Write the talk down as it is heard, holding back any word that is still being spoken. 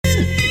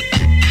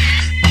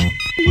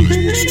Hi,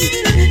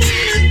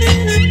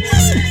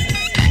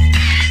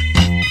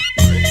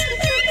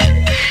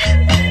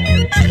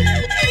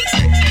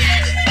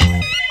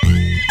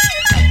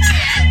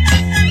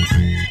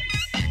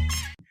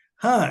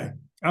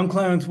 I'm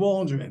Clarence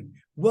Waldron.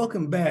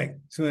 Welcome back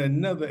to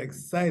another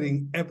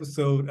exciting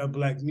episode of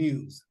Black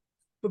Muse.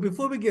 But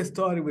before we get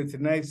started with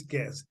tonight's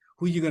guest,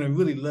 who you're going to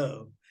really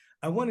love,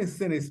 I want to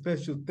send a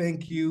special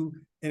thank you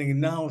and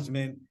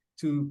acknowledgement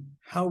to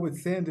Howard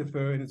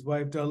Sandifer and his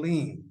wife,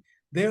 Darlene.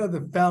 They are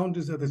the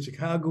founders of the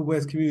Chicago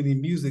West Community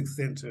Music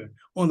Center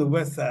on the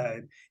West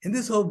Side, and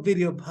this whole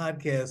video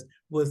podcast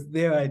was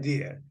their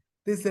idea.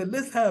 They said,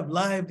 let's have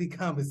lively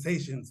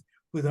conversations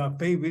with our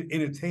favorite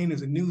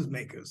entertainers and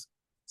newsmakers.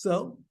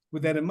 So,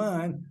 with that in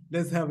mind,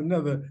 let's have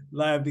another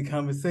lively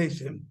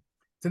conversation.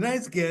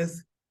 Tonight's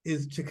guest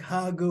is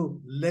Chicago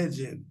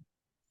legend,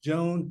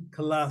 Joan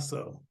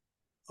Collaso.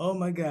 Oh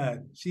my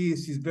God,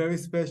 she's very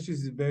special,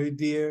 she's very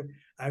dear.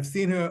 I've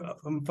seen her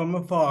from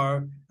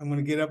afar. I'm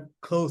gonna get up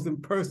close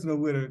and personal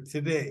with her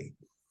today.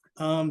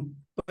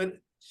 But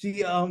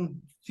she's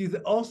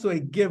also a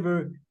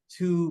giver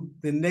to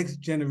the next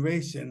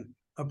generation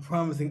of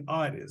promising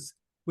artists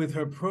with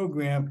her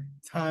program,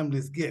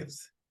 Timeless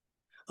Gifts.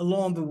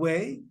 Along the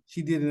way,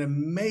 she did an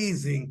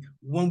amazing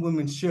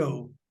one-woman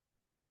show,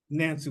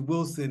 Nancy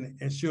Wilson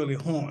and Shirley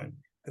Horn,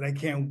 that I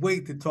can't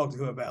wait to talk to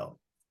her about.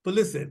 But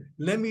listen,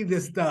 let me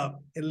just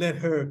stop and let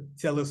her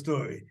tell her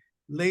story.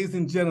 Ladies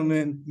and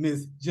gentlemen,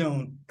 Miss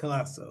Joan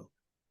Collaso.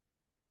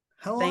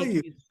 How are you?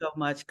 Thank you so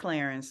much,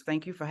 Clarence.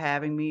 Thank you for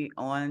having me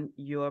on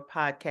your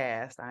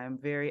podcast. I am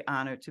very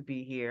honored to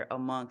be here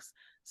amongst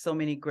so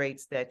many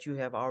greats that you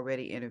have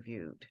already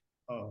interviewed.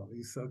 Oh,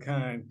 you're so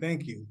kind.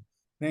 Thank you.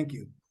 Thank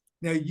you.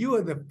 Now, you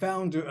are the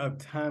founder of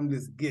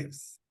Timeless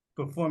Gifts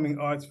Performing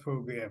Arts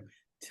Program.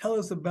 Tell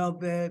us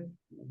about that.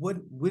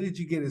 Where did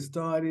you get it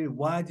started?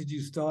 Why did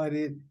you start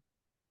it?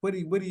 What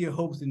are your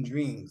hopes and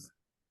dreams?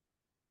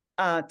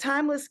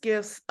 Timeless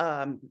Gifts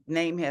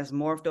name has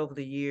morphed over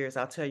the years.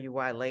 I'll tell you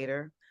why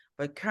later.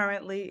 But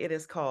currently it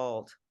is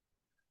called,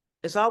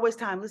 it's always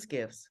Timeless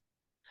Gifts.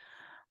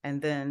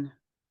 And then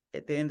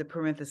at the end of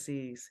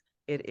parentheses,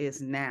 it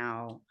is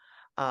now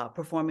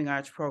Performing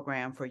Arts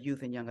Program for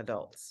Youth and Young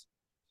Adults.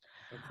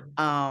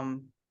 Okay.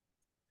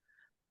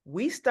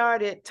 We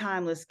started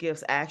Timeless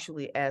Gifts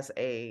actually as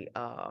a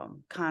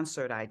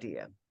concert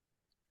idea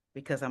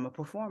because I'm a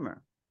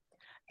performer.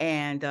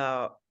 And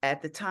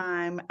at the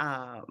time,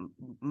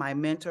 my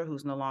mentor,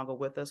 who's no longer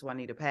with us,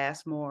 Juanita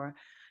Passmore,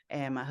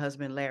 and my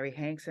husband, Larry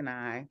Hanks, and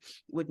I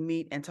would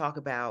meet and talk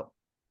about,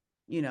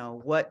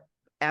 what,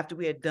 after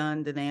we had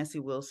done the Nancy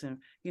Wilson,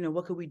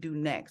 what could we do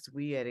next?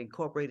 We had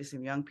incorporated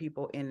some young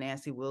people in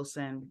Nancy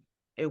Wilson.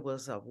 It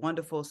was a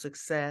wonderful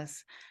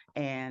success.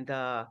 And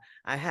I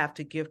have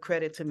to give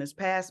credit to Ms.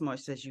 Passmore.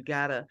 She says, you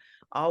got to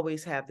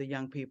always have the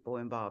young people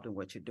involved in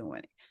what you're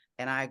doing.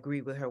 And I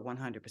agree with her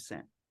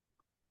 100%.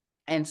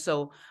 And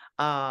so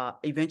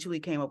eventually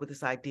came up with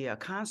this idea, a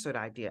concert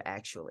idea,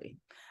 actually,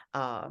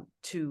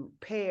 to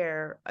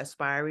pair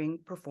aspiring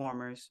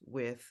performers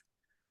with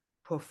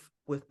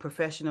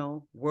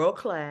professional,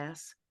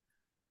 world-class,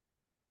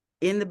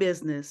 in the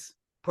business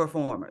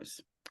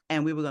performers.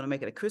 And we were going to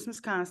make it a Christmas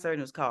concert. And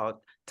it was called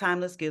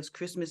Timeless Gifts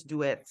Christmas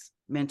Duets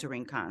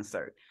Mentoring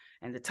Concert.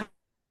 And the Timeless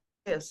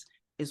Gifts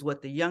is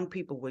what the young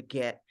people would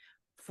get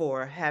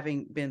for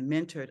having been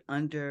mentored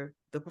under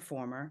the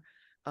performer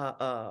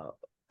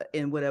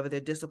in whatever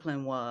their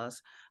discipline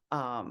was,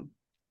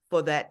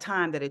 for that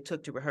time that it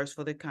took to rehearse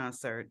for the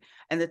concert.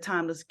 And the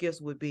Timeless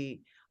Gifts would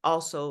be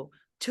also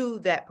to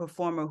that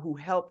performer who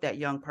helped that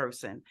young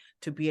person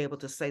to be able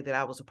to say that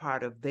I was a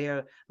part of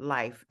their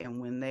life. And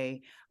when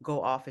they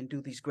go off and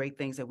do these great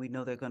things that we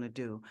know they're going to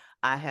do,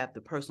 I have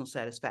the personal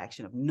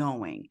satisfaction of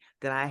knowing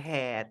that I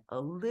had a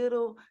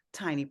little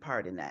tiny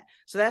part in that.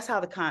 So that's how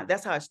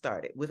I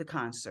started with a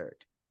concert.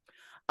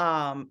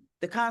 The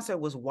concert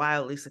was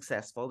wildly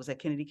successful. It was at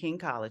Kennedy King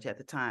College at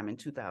the time in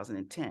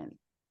 2010. It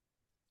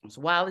was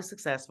wildly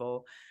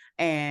successful,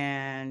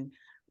 and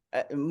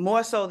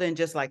more so than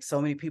just like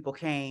so many people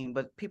came,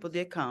 but people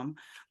did come.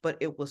 But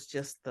it was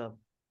just the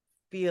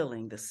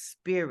feeling, the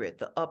spirit,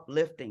 the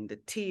uplifting, the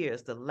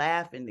tears, the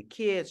laughing, the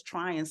kids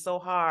trying so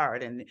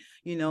hard, and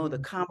the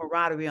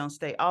camaraderie on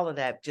stage. All of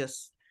that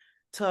just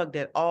tugged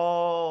at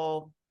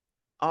all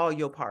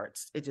your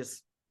parts. It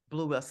just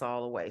blew us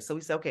all away. So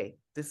we said, okay,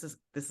 this is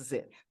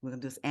it. We're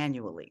gonna do this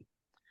annually.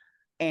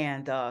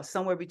 And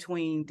somewhere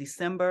between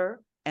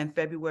December and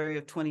February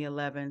of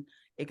 2011,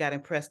 it got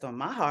impressed on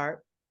my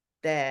heart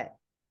that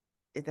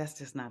that's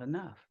just not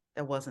enough.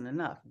 That wasn't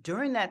enough.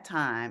 During that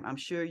time, I'm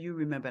sure you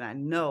remember, and I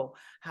know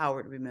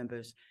Howard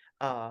remembers,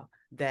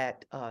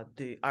 that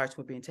the arts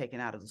were being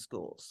taken out of the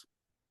schools.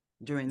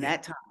 During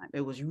that time,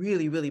 it was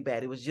really, really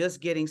bad. It was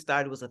just getting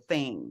started. It was a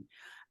thing.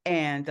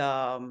 And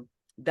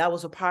that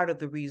was a part of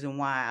the reason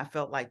why I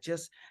felt like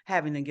just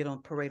having to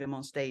parade them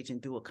on stage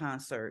and do a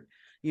concert,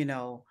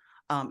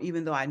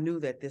 even though I knew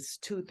that this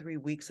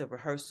 2-3 weeks of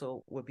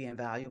rehearsal would be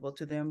invaluable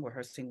to them,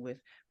 rehearsing with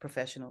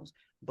professionals,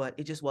 but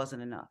it just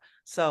wasn't enough.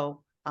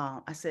 So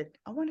I said,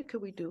 I wonder,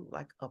 could we do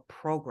like a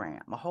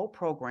program, a whole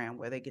program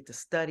where they get to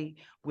study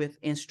with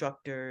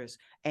instructors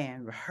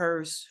and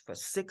rehearse for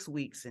 6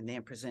 weeks and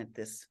then present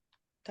this,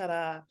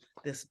 ta-da,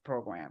 this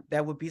program.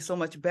 That would be so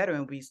much better,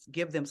 and we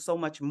give them so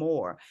much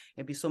more.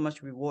 It'd be so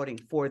much rewarding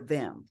for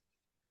them.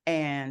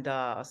 And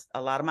a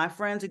lot of my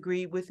friends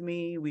agreed with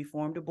me. We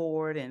formed a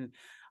board, and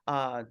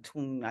I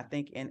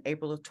think in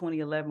April of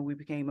 2011, we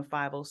became a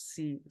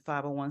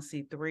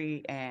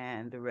 501c3,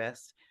 and the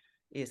rest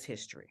is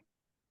history.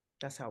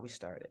 That's how we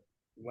started.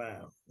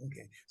 Wow.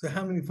 Okay. So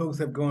how many folks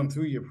have gone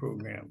through your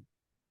program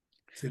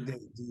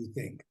today, do you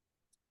think?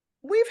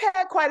 We've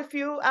had quite a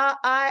few.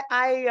 I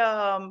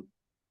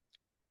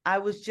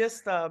was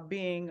just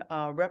being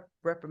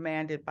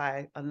reprimanded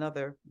by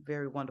another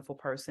very wonderful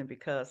person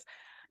because,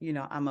 you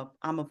know, I'm a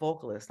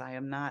vocalist. I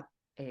am not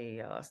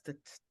a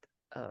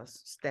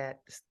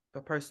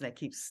person that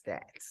keeps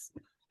stats.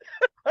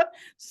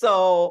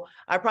 So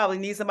I probably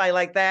need somebody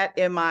like that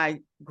in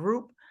my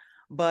group.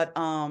 But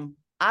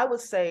I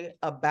would say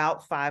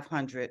about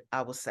 500,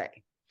 I would say.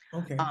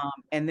 Okay.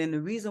 And then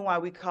the reason why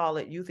we call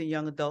it youth and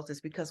young adults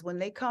is because when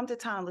they come to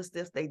Timeless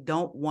Gifts, they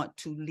don't want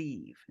to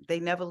leave. They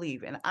never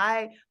leave. And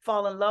I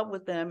fall in love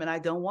with them, and I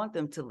don't want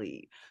them to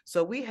leave.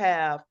 So we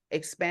have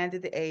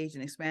expanded the age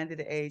and expanded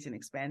the age and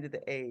expanded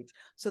the age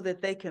so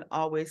that they can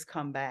always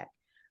come back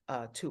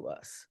to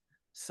us.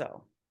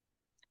 So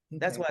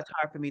that's why it's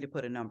hard for me to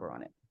put a number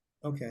on it.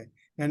 Okay.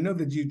 I know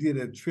that you did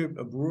a trip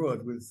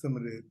abroad with some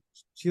of the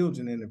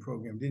children in the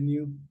program, didn't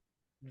you?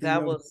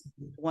 That was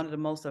one of the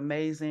most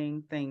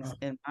amazing things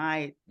in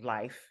my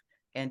life,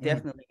 and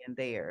definitely in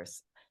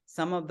theirs.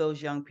 Some of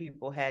those young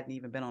people hadn't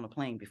even been on a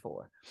plane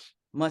before,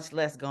 much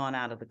less gone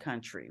out of the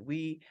country.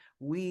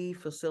 We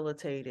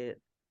facilitated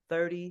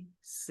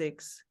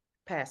 36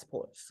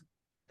 passports.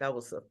 That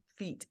was a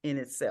feat in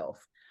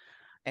itself.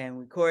 And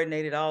we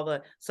coordinated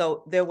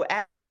so there were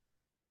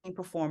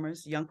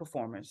performers, young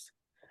performers,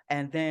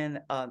 and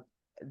then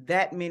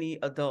that many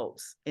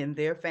adults in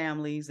their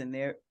families and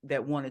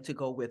that wanted to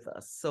go with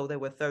us. So there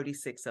were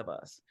 36 of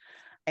us.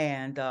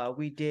 And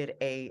we did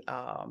a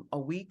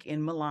week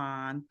in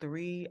Milan,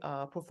 3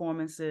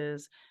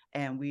 performances,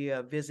 and we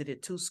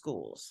visited 2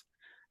 schools.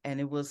 And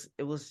it was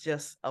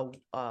just an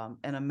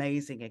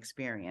amazing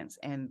experience.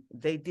 And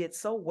they did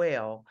so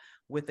well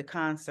with the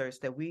concerts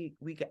that we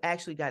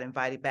actually got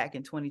invited back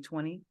in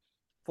 2020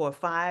 for a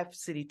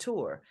 5-city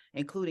tour,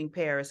 including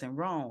Paris and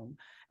Rome.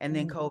 And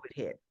then COVID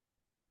hit.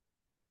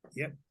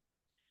 Yep.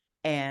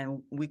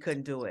 And we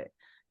couldn't do it.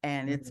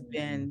 And it's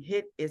been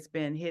hit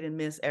and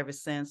miss ever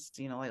since,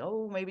 you know, like,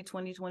 oh, maybe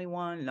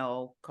 2021.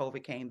 No,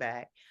 COVID came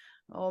back.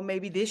 Oh,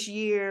 maybe this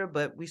year,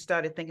 but we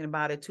started thinking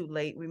about it too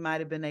late. We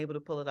might have been able to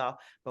pull it off,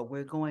 but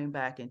we're going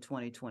back in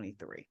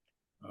 2023.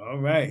 All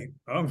right.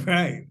 All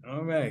right.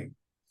 All right.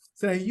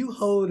 So you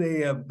hold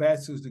a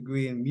bachelor's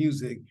degree in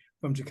music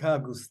from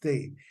Chicago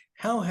State.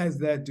 How has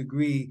that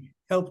degree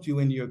helped you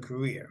in your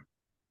career?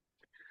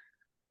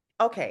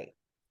 Okay.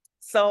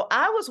 So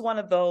I was one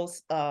of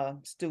those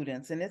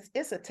students, and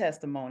it's a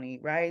testimony,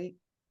 right?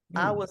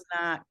 I was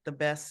not the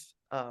best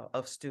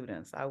of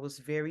students. I was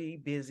very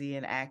busy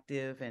and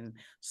active and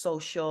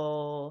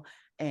social,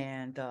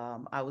 and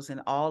I was in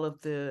all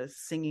of the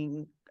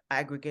singing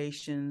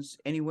aggregations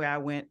anywhere I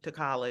went to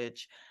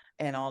college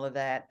and all of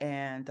that.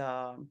 And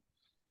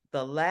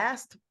the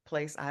last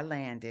place I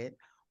landed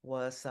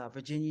was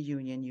Virginia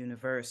Union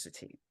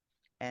University.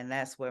 And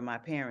that's where my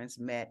parents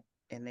met,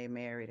 and they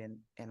married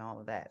and all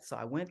of that. So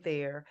I went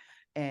there,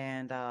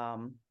 and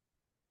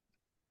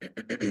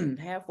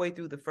halfway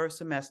through the first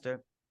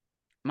semester,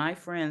 my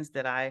friends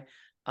that I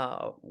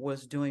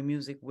was doing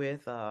music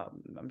with,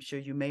 I'm sure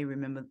you may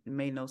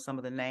know some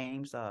of the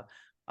names,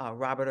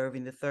 Robert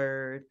Irving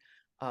III,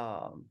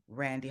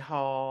 Randy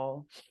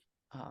Hall,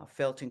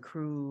 Felton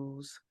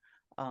Cruz,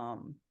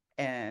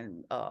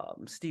 and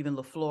Stephen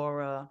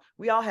LaFlora.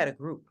 We all had a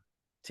group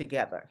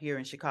together here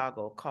in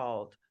Chicago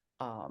called,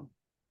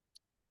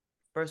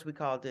 first we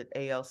called it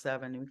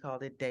AL7, and we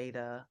called it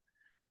Data.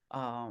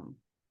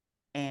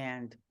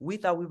 And we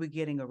thought we were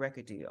getting a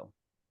record deal.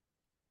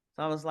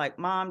 So I was like,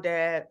 Mom,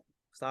 Dad,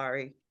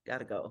 sorry,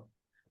 gotta go.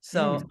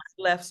 So I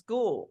left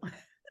school.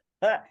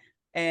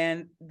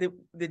 And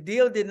the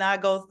deal did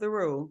not go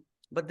through,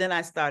 but then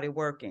I started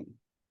working.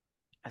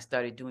 I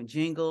started doing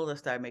jingles. I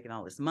started making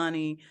all this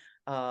money,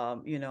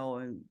 you know,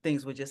 and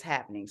things were just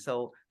happening.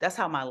 So that's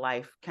how my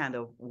life kind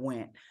of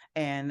went.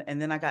 And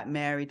then I got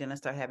married, and I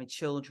started having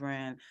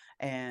children.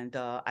 And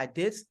I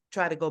did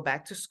try to go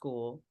back to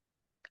school.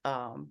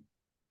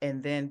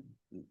 And then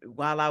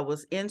while I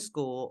was in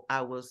school,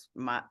 I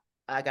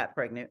got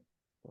pregnant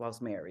while I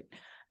was married.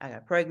 I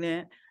got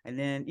pregnant, and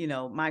then, you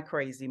know, my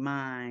crazy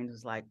mind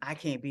was like, I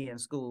can't be in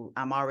school.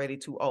 I'm already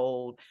too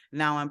old.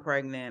 Now I'm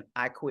pregnant.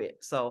 I quit.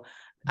 So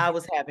I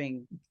was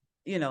having,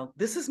 you know,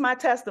 this is my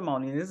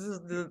testimony. This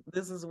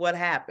is what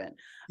happened.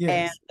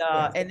 Yes.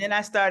 And then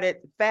I started,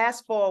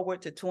 fast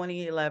forward to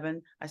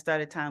 2011, I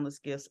started Timeless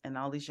Gifts, and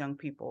all these young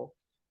people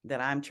that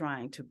I'm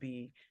trying to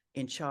be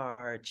in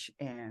charge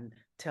and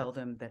tell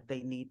them that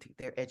they need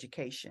their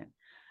education.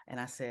 And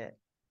I said,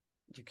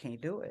 you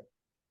can't do it.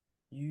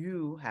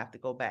 You have to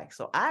go back.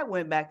 So I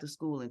went back to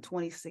school in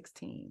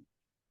 2016.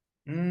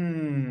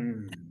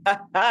 Think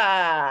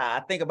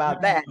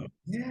about that.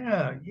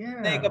 Yeah, Think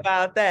yeah.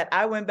 about that.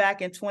 I went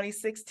back in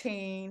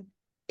 2016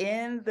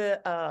 in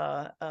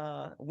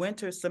the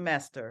winter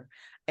semester,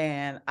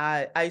 and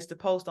I used to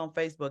post on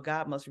Facebook,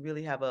 God must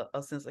really have a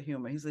sense of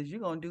humor. He says,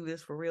 you're gonna do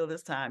this for real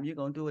this time. You're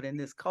gonna do it in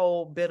this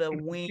cold, bitter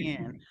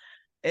wind.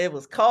 It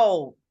was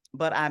cold,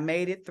 but I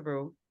made it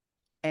through.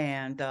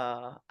 And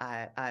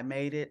I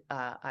made it.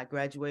 I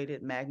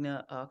graduated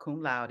magna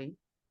cum laude,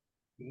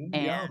 and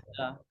Yeah.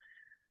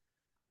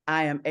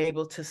 I am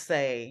able to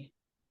say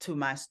to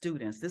my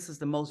students, this is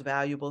the most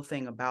valuable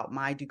thing about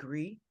my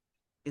degree,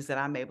 is that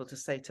I'm able to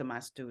say to my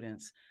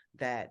students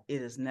that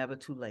it is never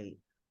too late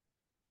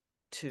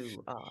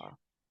to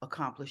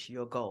accomplish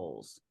your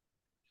goals.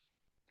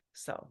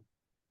 So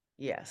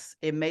yes,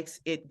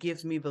 it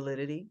gives me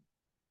validity.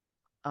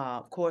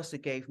 Of course,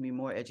 it gave me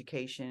more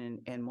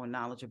education and more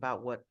knowledge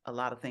about what a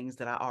lot of things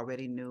that I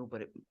already knew,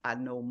 but I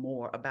know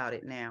more about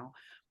it now.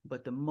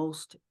 But the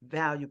most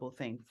valuable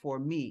thing for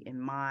me in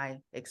my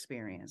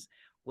experience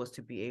was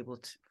to be able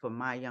to, for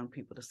my young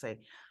people to say,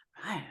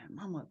 man,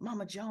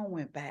 Mama Joan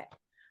went back,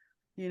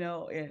 in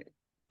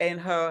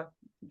her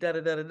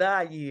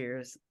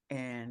years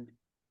and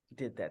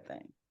did that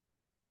thing.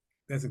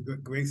 That's a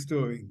great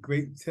story.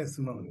 Great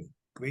testimony.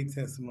 Great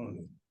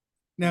testimony.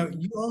 Now,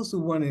 you also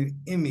won an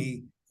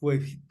Emmy for a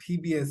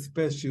PBS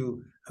special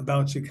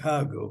about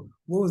Chicago.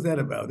 What was that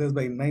about? That was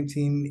like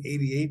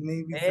 1988,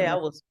 maybe? Yeah,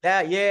 that was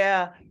back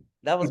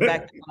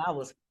when I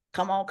was,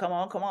 come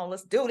on,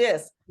 let's do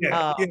this.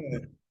 Yeah.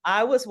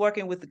 I was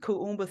working with the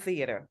Kuumba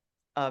Theater,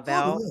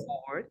 Val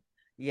Oh, Ward.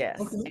 Yes.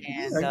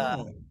 okay.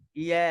 And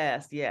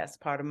yes.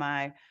 Part of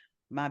my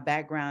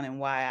background and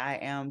why I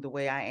am the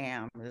way I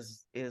am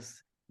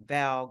is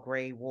Val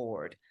Gray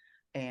Ward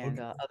and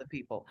other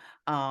people.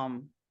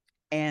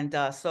 And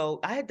so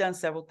I had done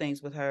several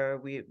things with her.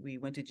 We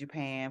went to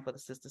Japan for the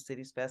Sister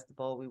Cities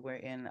Festival.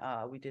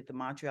 We did the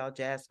Montreal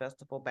Jazz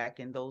Festival back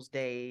in those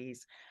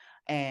days.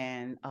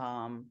 And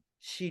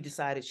she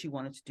decided she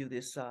wanted to do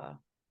this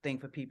thing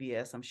for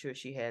PBS. I'm sure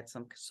she had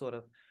some sort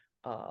of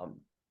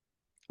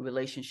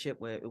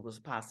relationship where it was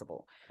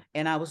possible.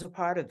 And I was a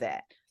part of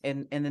that.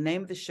 And the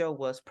name of the show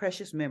was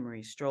Precious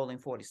Memories, Strolling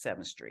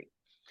 47th Street.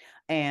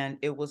 And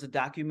it was a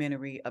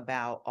documentary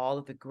about all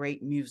of the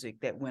great music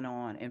that went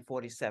on in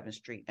 47th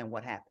Street and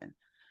what happened.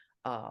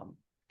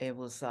 It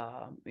was,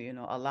 a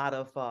lot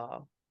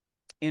of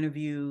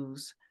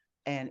interviews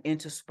and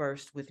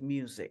interspersed with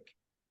music.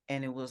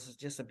 And it was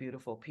just a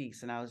beautiful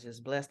piece. And I was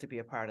just blessed to be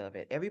a part of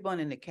it. Everyone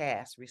in the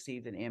cast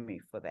received an Emmy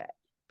for that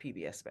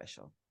PBS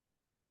special.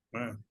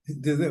 Wow.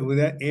 Will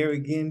that air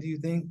again, do you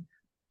think,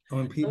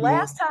 on PBS? The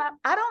last time,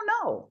 I don't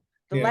know.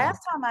 The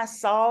last time I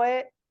saw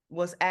it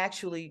was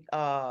actually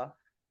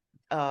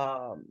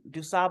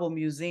DuSable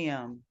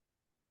Museum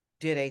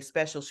did a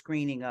special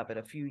screening of it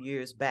a few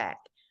years back.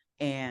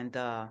 And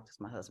that's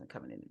my husband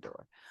coming in the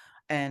door.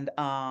 And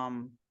I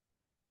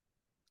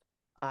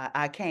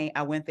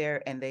went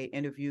there and they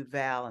interviewed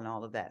Val and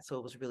all of that. So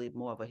it was really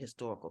more of a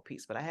historical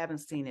piece, but I haven't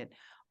seen it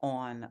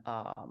on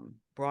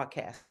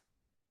broadcast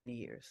in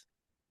years.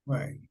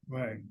 Right.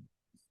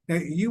 Now,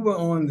 you were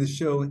on the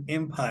show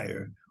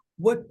Empire.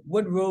 What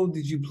role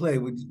did you play?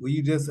 Were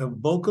you just a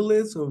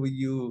vocalist, or were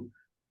you?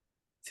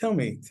 Tell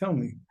me.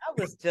 I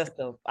was just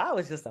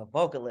a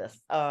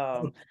vocalist.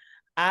 I'll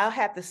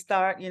have to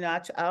start.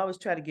 I always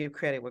try to give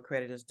credit where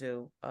credit is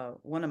due.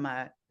 One of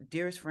my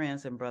dearest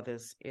friends and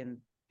brothers in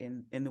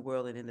the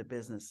world and in the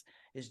business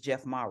is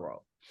Jeff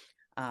Morrow.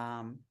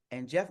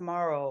 And Jeff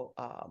Morrow,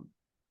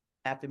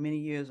 after many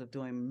years of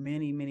doing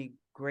many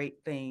great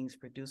things,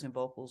 producing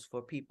vocals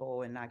for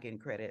people and not getting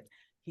credit,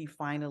 he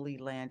finally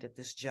landed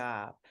this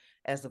job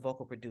as the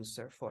vocal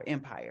producer for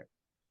Empire.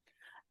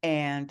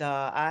 And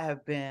I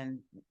have been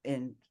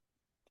in,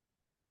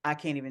 I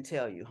can't even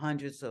tell you,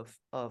 hundreds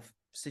of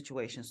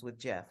situations with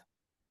Jeff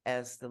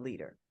as the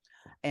leader.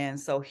 And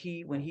so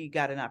when he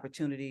got an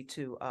opportunity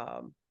to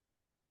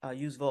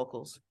use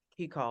vocals,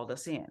 he called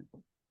us in.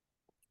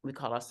 We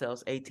call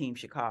ourselves A-Team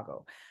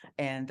Chicago.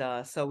 And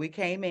so we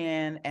came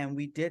in and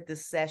we did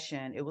this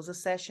session. It was a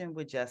session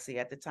with Jesse.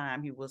 At the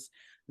time, he was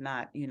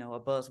not, a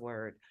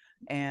buzzword.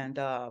 And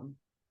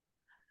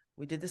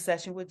we did the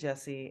session with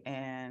Jesse,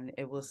 and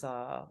it was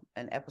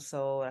an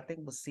episode, I think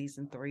it was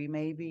season 3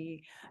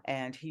 maybe,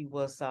 and he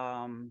was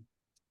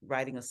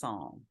writing a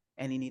song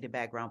and he needed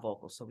background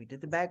vocals. So we did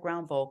the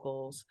background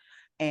vocals,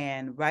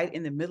 and right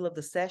in the middle of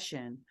the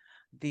session,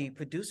 the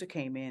producer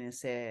came in and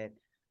said,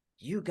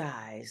 "You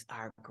guys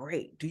are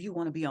great. Do you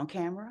want to be on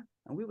camera?"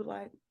 And we were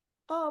like,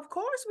 "Oh, of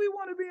course we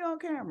want to be on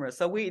camera."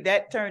 So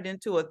that turned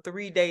into a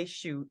 3-day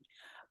shoot.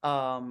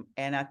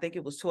 And I think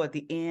it was toward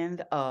the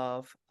end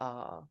of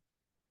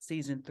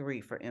season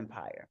 3 for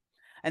Empire.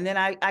 And then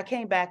I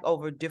came back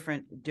over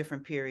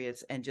different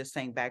periods and just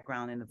sang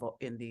background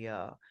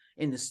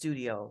in the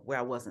studio where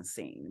I wasn't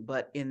seen.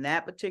 But in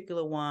that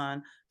particular one,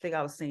 I think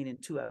I was seen in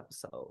 2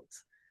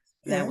 episodes.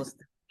 And that was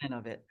the end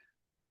of it.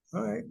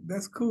 All right,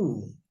 that's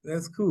cool.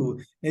 That's cool.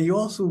 And you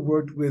also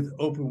worked with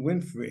Oprah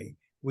Winfrey.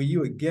 Were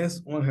you a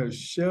guest on her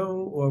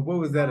show, or what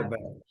was that about?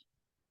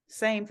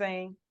 Same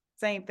thing.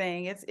 Same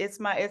thing. It's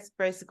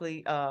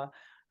basically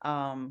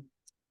um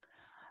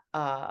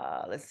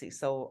let's see.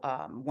 So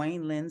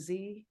Wayne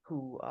Lindsay,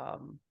 who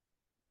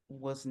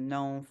was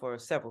known for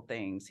several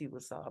things. He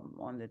was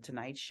on the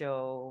Tonight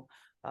Show.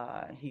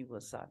 He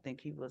was, I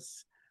think he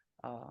was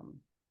um,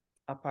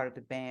 a part of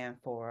the band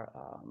for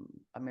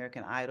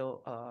American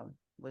Idol.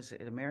 Was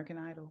it American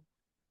Idol?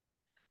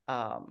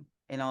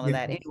 And all of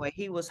Yeah, that. Anyway,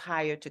 he was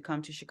hired to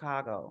come to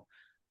Chicago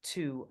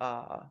to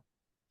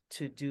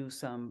do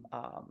some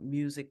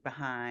music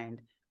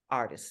behind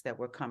artists that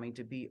were coming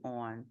to be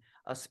on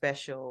a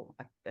special.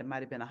 It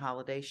might have been a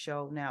holiday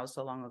show. Now,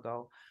 so long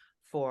ago,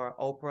 for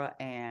Oprah.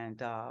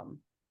 And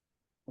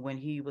when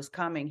he was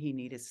coming, he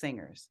needed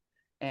singers,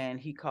 and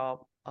he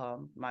called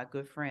my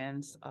good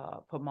friends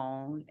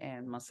Pomone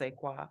and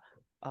Masekwa,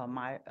 uh,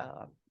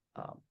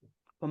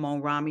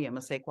 Pomone Rami and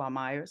Masekwa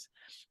Myers.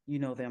 You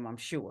know them, I'm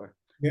sure.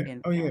 yeah.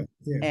 In Oh, yeah,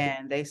 yeah.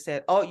 And they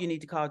said, "Oh, you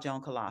need to call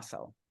Joan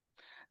Collaso."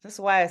 That's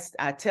why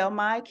I tell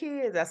my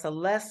kids that's a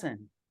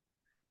lesson.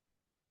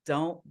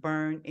 Don't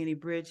burn any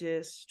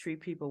bridges,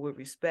 treat people with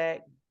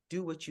respect,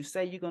 do what you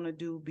say you're going to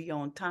do, be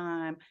on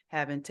time,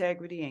 have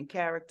integrity and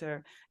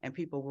character, and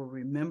people will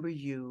remember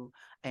you,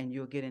 and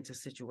you'll get into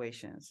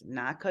situations.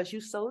 Not because you're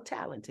so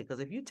talented,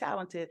 because if you're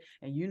talented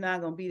and you're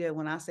not going to be there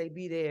when I say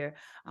be there,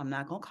 I'm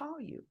not going to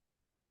call you.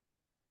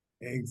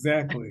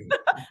 Exactly.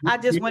 I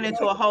just went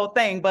into a whole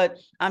thing, but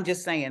I'm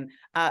just saying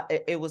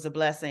it was a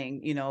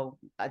blessing,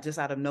 just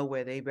out of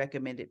nowhere, they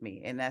recommended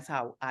me. And that's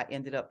how I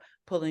ended up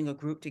pulling a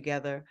group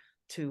together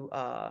to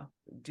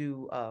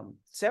do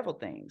several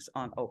things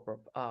on Oprah.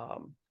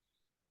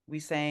 We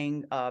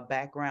sang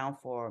background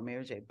for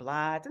Mary J.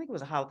 Blige. I think it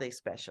was a holiday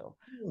special.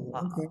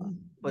 Oh, okay.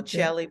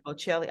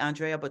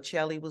 Andrea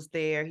Bocelli was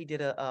there. He did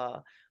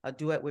a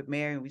duet with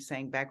Mary, and we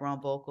sang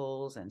background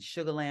vocals. And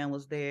Sugarland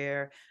was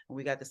there, and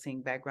we got to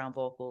sing background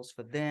vocals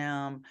for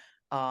them.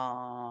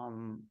 I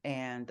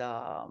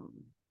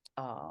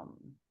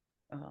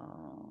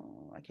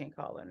can't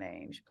call her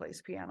name. She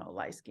plays piano,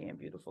 light skinned,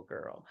 beautiful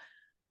girl.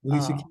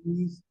 Alicia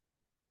Keys.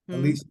 Hmm?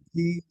 Alicia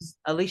Keys.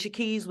 Alicia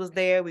Keys was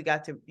there. We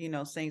got to,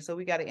 sing. So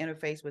we got to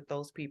interface with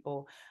those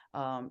people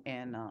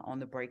and on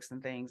the breaks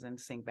and things and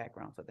sing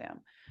background for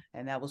them.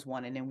 And that was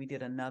one. And then we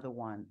did another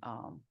one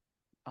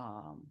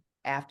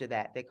after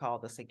that. They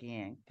called us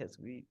again because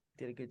we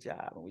did a good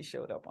job and we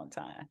showed up on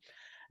time.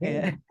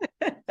 Yeah.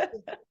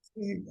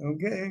 And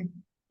Okay.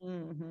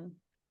 mm-hmm.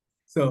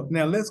 So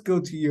now let's go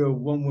to your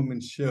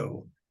one-woman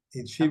show.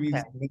 It tributes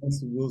Okay.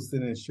 Nancy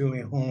Wilson and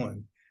Shirley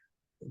Horn.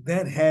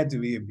 That had to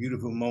be a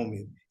beautiful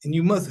moment. And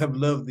you must have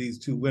loved these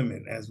two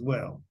women as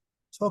well.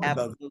 Talk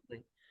about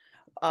Absolutely.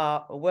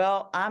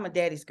 Well, I'm a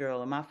daddy's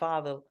girl, and my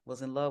father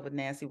was in love with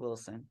Nancy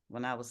Wilson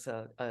when I was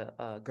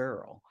a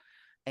girl,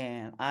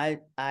 and I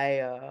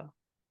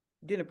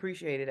didn't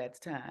appreciate it at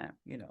the time,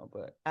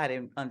 but I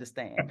didn't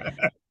understand.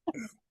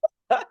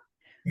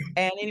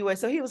 And anyway,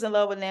 so he was in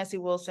love with Nancy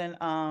Wilson,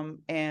 and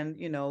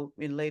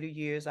in later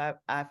years,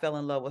 I fell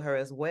in love with her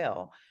as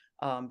well,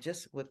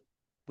 just with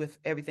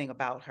everything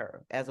about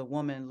her as a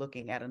woman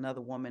looking at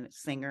another woman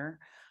singer,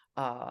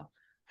 uh,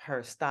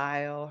 her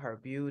style, her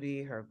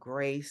beauty, her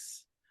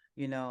grace,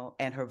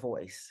 and her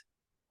voice,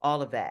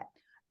 all of that.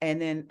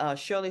 And then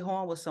Shirley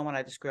Horn was someone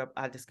I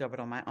discovered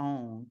on my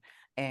own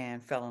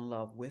and fell in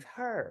love with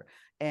her.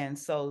 And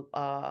so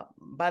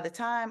by the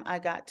time I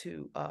got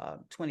to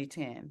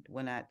 2010,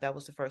 that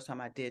was the first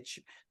time I did,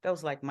 that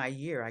was like my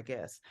year, I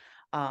guess.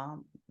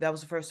 That was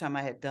the first time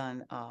I had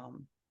done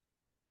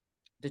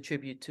the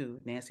tribute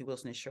to Nancy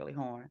Wilson and Shirley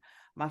Horn.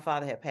 My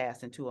father had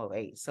passed in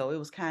 2008. So it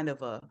was kind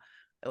of a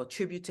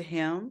tribute to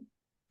him.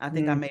 I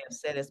think I may have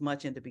said as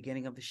much in the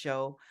beginning of the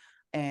show.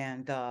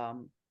 And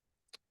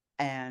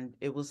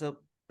it was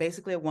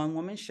basically a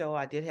one-woman show.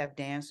 I did have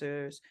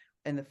dancers.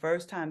 And the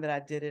first time that I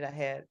did it, I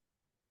had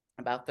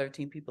about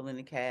 13 people in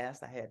the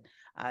cast.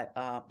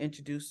 I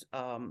introduced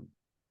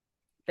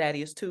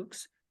Thaddeus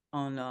Tukes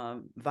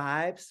on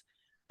Vibes.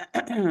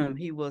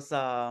 He was,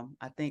 I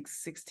think,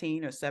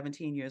 16 or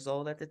 17 years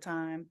old at the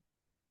time.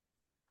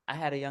 I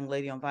had a young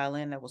lady on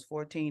violin that was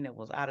 14 that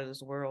was out of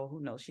this world.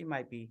 Who knows? She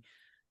might be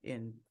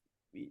in,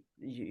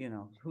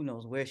 who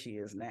knows where she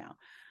is now.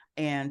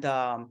 And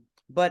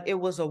but it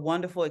was a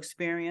wonderful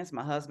experience.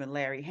 My husband,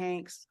 Larry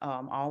Hanks,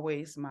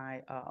 always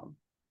my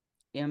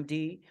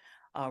MD,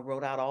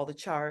 wrote out all the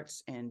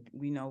charts, and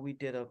we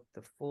did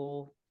the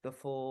full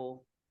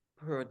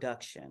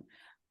production,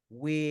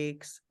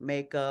 wigs,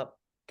 makeup,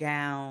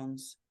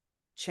 gowns,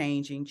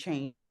 changing,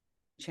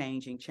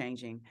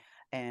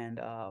 and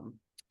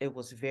it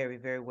was very,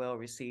 very well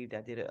received.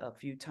 I did it a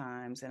few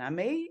times, and I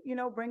may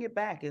bring it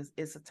back.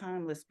 It's a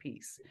timeless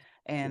piece,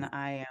 and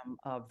I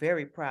am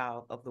very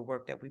proud of the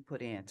work that we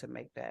put in to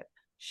make that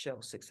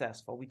show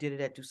successful. We did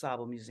it at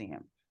DuSable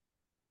Museum.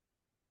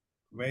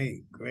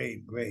 Great,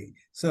 great, great.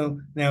 So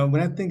now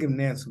when I think of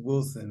Nancy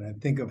Wilson, I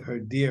think of her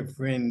dear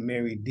friend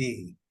Mary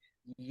D.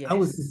 I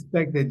would Yes.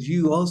 suspect that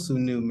you also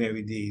knew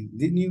Mary D.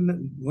 Didn't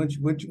you?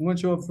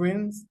 Weren't you all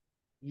friends?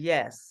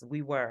 Yes,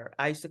 we were.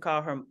 I used to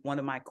call her one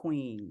of my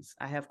queens.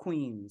 I have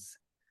queens,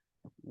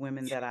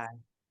 women that I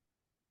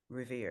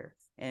revere.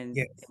 And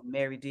Yes.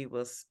 Mary D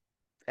was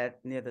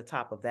at near the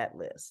top of that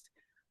list,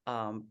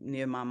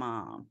 near my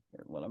mom.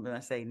 Well, I'm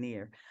gonna say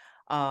near.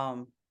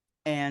 Um,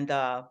 and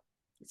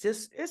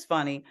it's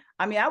funny.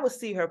 I mean, I would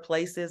see her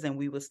places and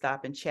we would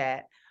stop and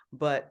chat,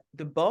 but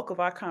the bulk of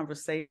our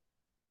conversation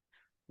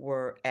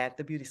were at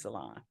the beauty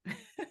salon.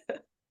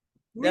 That's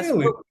Really?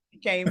 where we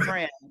became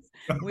friends.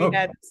 We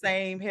had the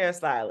same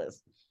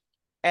hairstylist.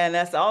 And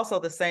that's also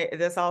the same.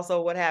 That's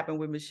also what happened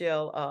with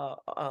Michelle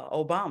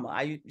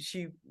Obama.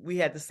 We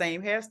had the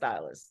same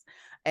hairstylist,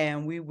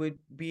 and we would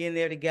be in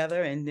there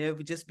together, and there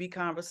would just be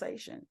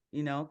conversation.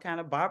 Kind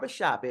of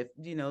barbershop, if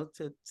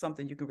to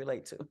something you can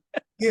relate to.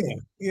 Yeah,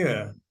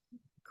 yeah.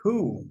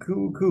 Cool,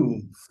 cool,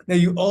 cool. Now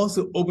you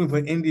also opened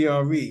for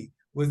NDRE.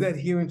 Was that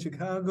here in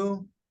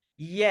Chicago?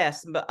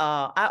 Yes, but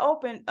I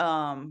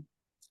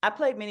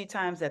played many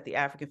times at the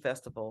African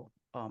Festival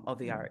of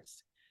the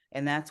Arts,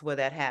 and that's where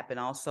that happened.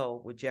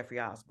 Also with Jeffrey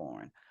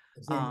Osborne.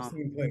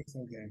 Same place.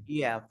 Okay.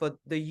 Yeah, but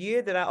the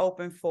year that I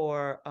opened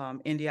for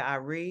India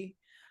Ari,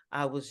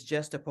 I was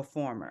just a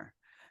performer.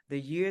 The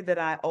year that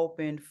I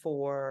opened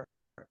for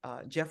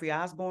Jeffrey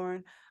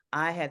Osborne,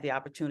 I had the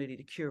opportunity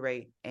to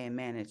curate and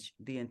manage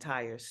the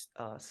entire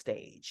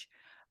stage.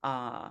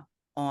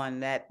 On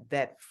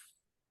that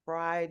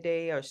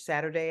Friday or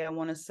Saturday, I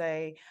want to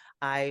say,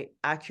 I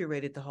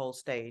curated the whole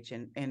stage,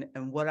 and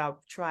what I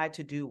tried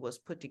to do was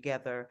put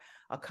together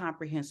a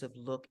comprehensive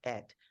look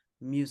at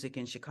music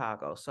in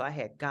Chicago. So I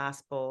had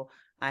gospel,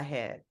 I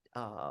had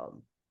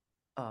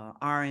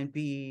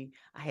R&B,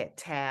 I had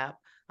tap,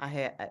 I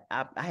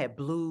had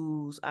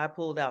blues. I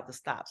pulled out the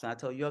stops and I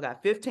told you, I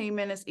got 15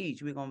 minutes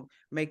each. We're gonna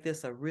make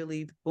this a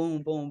really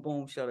boom, boom,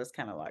 boom show. That's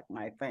kind of like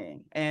my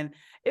thing, and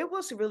it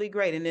was really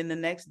great. And then the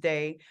next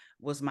day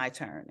was my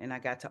turn, and I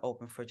got to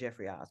open for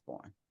Jeffrey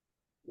Osborne.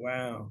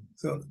 Wow.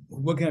 So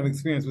what kind of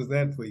experience was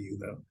that for you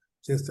though?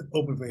 Just to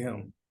open for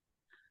him?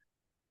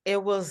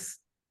 It was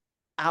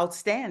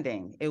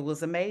outstanding. It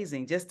was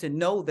amazing just to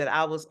know that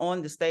I was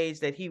on the stage,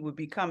 that he would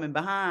be coming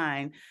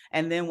behind.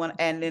 And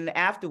then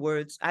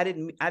afterwards, I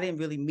didn't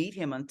really meet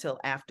him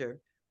until after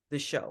the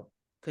show.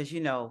 Because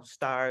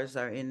stars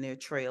are in their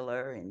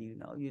trailer and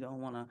you don't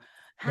want to,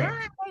 hi,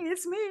 Right.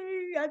 it's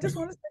me. I just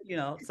want to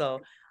say,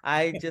 so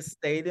I just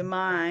stayed in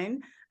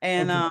mine.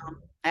 And Okay.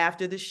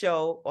 after the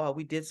show,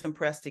 we did some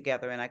press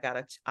together, and I got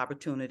an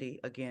opportunity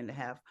again to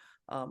have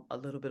a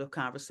little bit of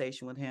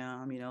conversation with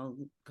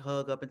him,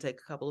 hug up and take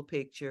a couple of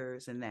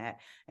pictures and that.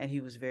 And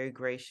he was very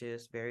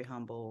gracious, very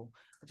humble,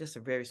 just a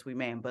very sweet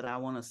man. But I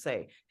want to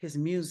say his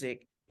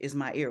music is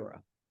my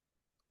era.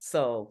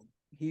 So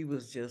he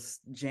was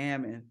just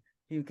jamming.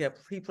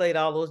 He played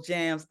all those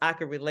jams I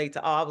could relate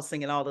to. I was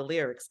singing all the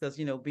lyrics because,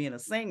 being a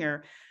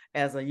singer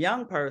as a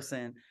young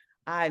person,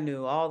 I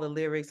knew all the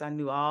lyrics. I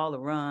knew all the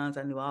runs.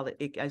 I knew all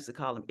I used to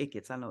call them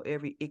ickets. I know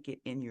every icket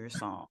in your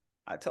song.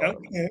 I told him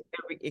Okay.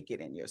 every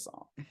icket in your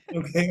song.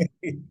 Okay.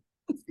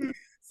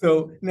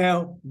 So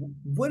now,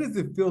 what does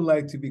it feel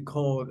like to be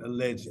called a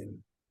legend,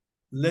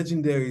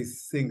 legendary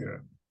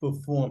singer,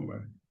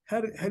 performer?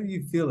 How do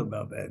you feel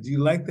about that? Do you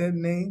like that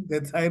name,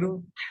 that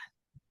title?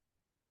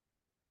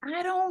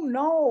 I don't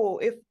know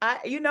if I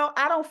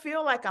don't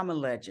feel like I'm a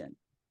legend.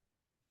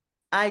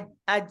 I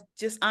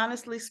just,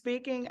 honestly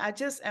speaking, I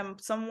just am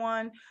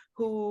someone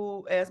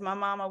who, as my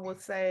mama would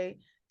say,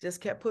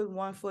 just kept putting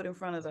one foot in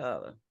front of the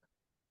other.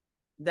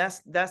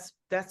 That's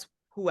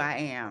who I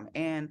am.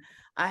 And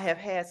I have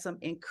had some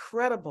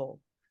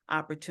incredible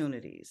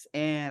opportunities.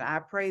 And I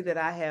pray that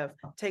I have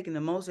taken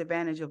the most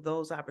advantage of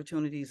those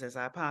opportunities as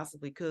I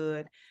possibly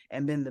could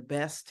and been the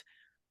best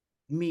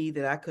me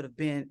that I could have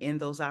been in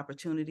those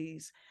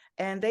opportunities.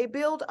 And they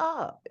build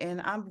up,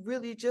 and I'm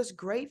really just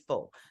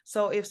grateful.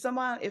 So if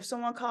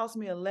someone calls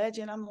me a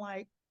legend, I'm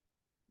like,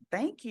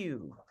 thank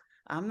you.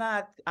 I'm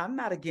not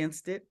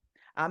against it.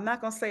 I'm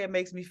not going to say it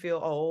makes me feel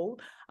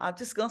old. I'm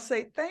just going to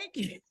say thank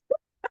you.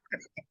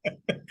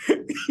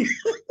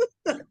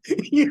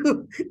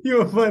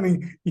 You're funny.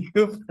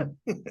 You're funny.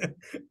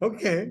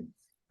 Okay.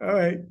 All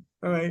right.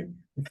 All right.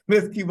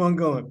 Let's keep on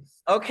going.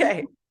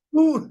 Okay.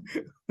 Who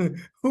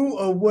who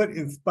or what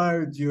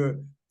inspired your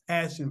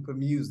passion for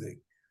music?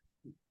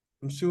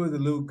 I'm sure the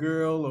little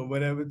girl or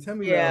whatever. Tell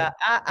me Yeah,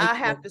 about I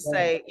have to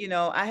say,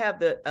 I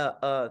have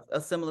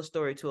a similar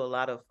story to a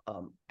lot of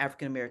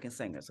African American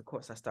singers. Of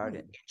course, I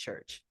started in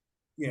church.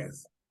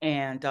 Yes.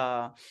 And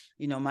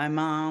my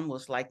mom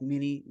was like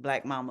many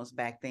Black mamas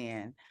back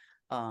then.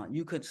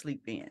 You couldn't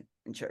sleep in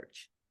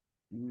church.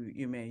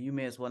 You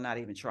may as well not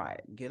even try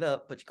it. Get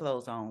up, put your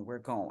clothes on, we're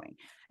going.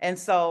 And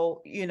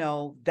so,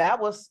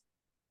 that was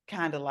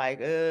kind of like,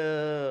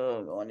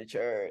 going to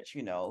church,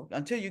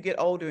 until you get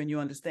older and you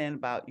understand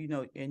about,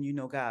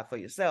 and God for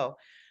yourself,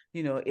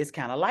 it's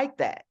kind of like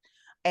that.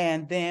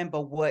 And then,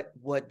 but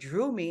what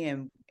drew me,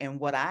 and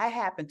what I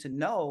happen to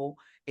know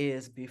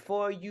is,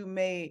 before you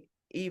may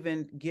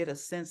even get a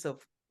sense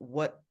of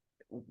what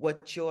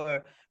what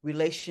your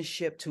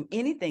relationship to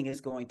anything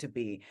is going to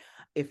be.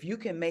 If you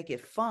can make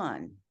it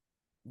fun,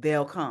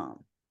 they'll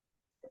come,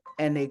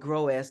 and they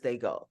grow as they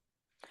go.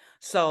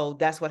 So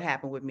that's what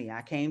happened with me.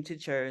 I came to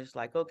church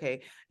like,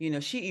 okay,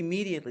 she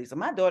immediately, so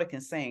my daughter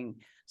can sing,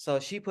 so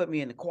she put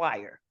me in the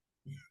choir.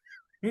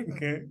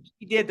 Okay.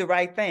 She did the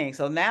right thing.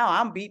 So now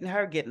I'm beating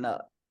her getting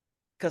up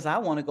because I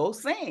want to go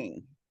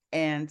sing.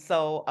 And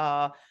so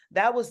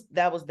that was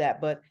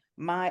that. But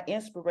my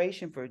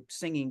inspiration for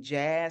singing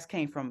jazz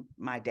came from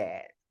my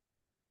dad.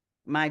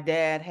 My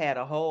dad had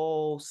a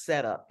whole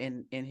setup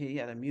he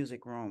had a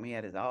music room. He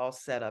had it all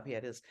set up. He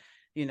had his,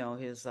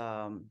 his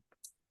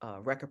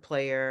record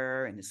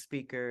player and his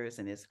speakers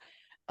and his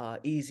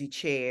easy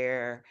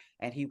chair,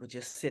 and he would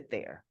just sit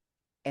there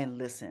and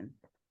listen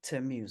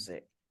to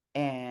music.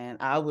 And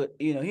I would,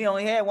 he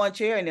only had one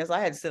chair in there, so I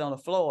had to sit on the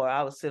floor.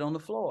 I would sit on the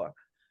floor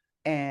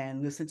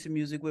and listen to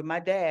music with my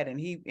dad.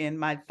 And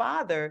my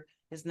father,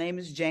 his name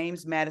is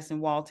James Madison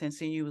Walton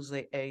Sr. He was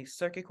a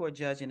circuit court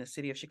judge in the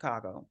city of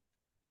Chicago.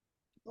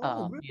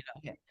 Oh,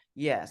 really?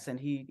 Yes, and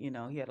he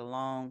had a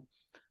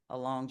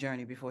long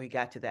journey before he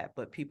got to that,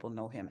 but people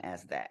know him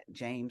as that,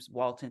 James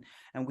Walton.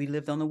 And we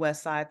lived on the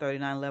west side,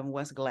 3911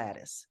 West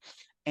Gladys.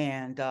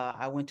 And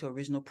I went to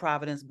Original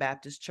Providence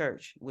Baptist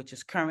Church, which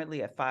is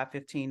currently at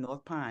 515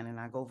 North Pine, and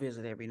I go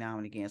visit every now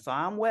and again. So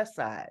I'm west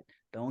side.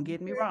 Don't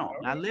get me wrong.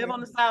 I live on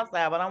the south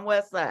side, but I'm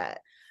west side.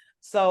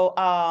 So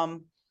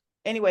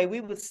anyway, we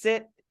would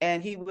sit,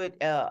 and he was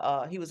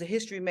a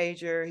history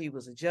major. He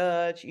was a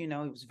judge, he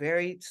was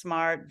very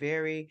smart,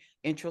 very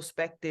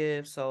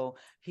introspective. So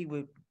he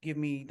would give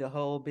me the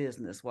whole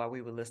business while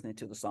we were listening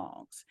to the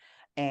songs.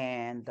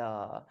 And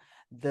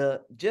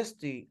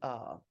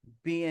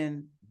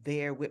being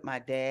there with my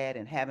dad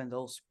and having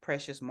those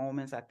precious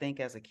moments, I think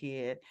as a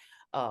kid,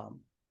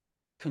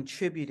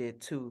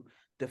 contributed to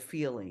the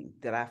feeling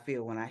that I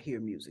feel when I hear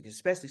music,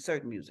 especially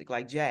certain music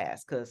like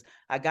jazz, because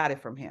I got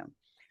it from him.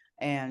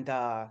 And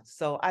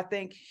so I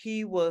think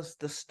he was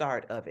the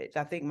start of it.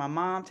 I think my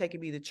mom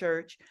taking me to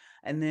church,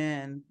 and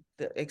then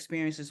the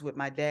experiences with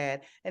my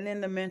dad, and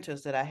then the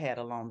mentors that I had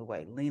along the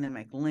way, Lena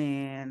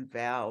McLean,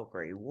 Val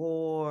Gray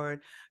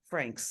Ward,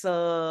 Frank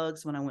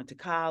Suggs when I went to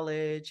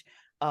college.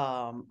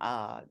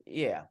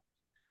 Yeah,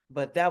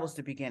 but that was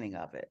the beginning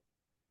of it.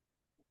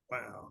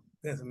 Wow,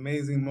 that's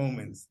amazing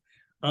moments.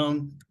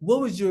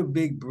 What was your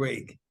big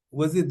break?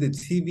 Was it the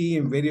TV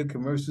and radio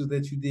commercials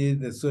that you did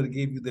that sort of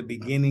gave you the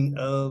beginning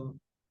of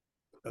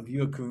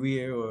your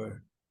career,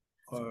 or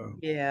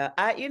Yeah,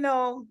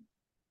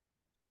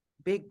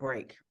 big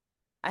break.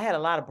 I had a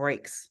lot of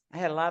breaks.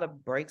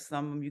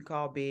 Some of them you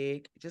call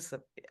big.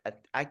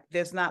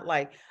 There's not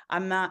like,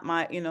 I'm not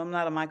I'm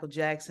not a Michael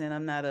Jackson.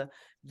 I'm not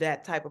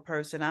that type of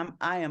person.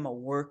 I am a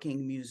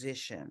working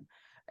musician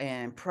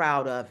and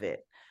proud of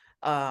it.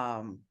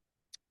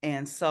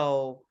 And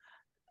so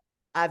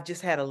I've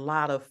just had a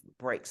lot of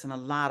breaks and a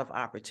lot of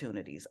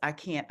opportunities. I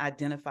can't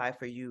identify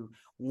for you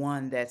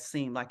one that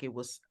seemed like it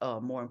was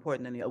more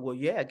important than the other. Well,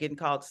 yeah, getting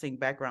called to sing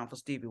background for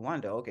Stevie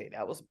Wonder. Okay,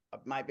 that was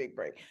my big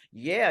break.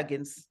 Yeah,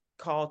 getting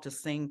called to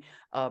sing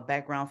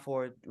background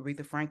for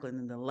Aretha Franklin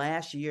in the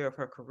last year of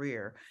her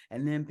career,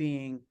 and then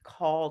being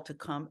called to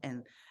come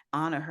and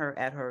honor her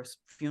at her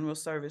funeral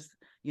service,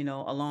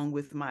 along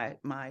with my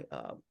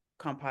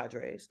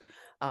compadres.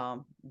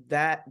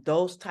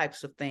 Those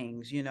types of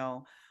things,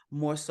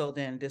 more so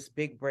than this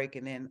big break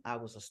and then I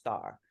was a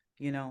star.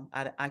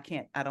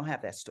 I don't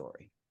have that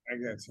story.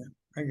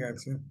 I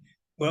got you.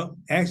 Well,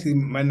 actually,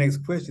 my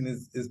next question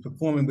is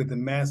performing with the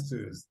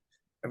masters,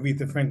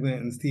 Aretha Franklin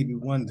and Stevie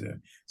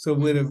Wonder. So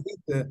with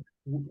Aretha,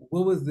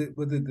 what was it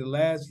the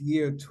last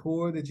year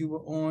tour that you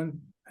were on?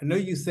 I know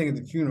you sang at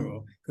the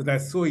funeral because I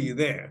saw you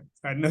there.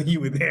 I know you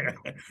were there.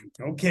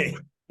 Okay.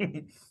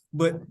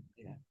 But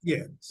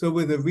yeah, so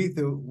with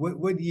Aretha,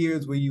 what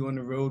years were you on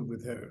the road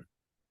with her?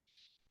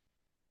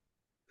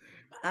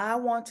 I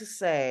want to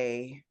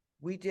say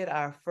we did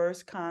our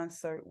first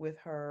concert with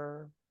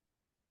her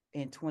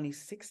in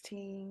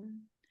 2016.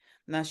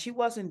 Now she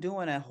wasn't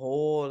doing a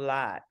whole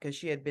lot because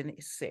she had been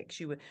sick.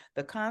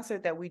 The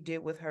concert that we did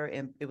with her,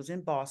 and it was in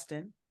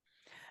Boston,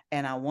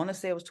 and I want to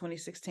say it was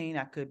 2016.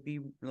 I could be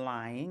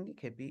lying. It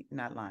could be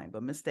not lying,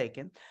 but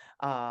mistaken.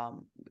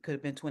 It could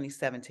have been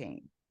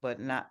 2017, but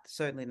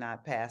certainly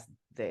not past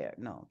there.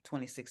 No,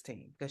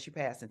 2016, because she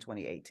passed in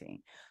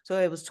 2018. So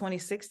it was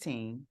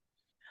 2016,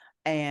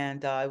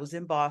 and it was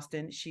in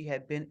Boston. She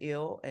had been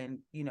ill and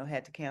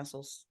had to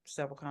cancel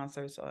several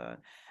concerts,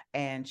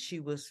 and she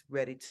was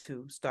ready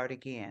to start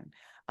again.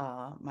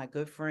 My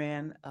good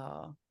friend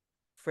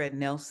Fred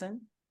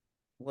Nelson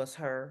was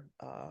her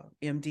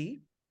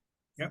MD.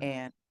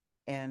 Yep.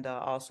 and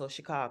also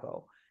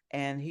Chicago,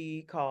 and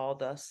he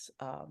called us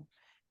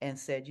and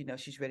said,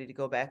 she's ready to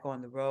go back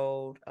on the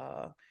road.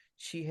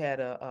 She had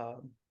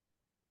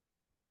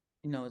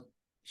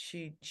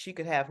she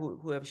could have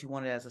whoever she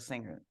wanted as a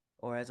singer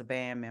or as a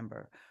band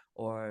member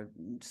or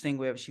sing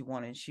wherever she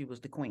wanted. She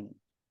was the queen.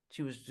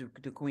 She was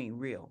the queen,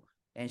 real.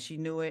 And she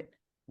knew it.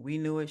 We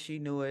knew it. She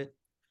knew it.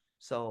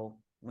 So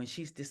when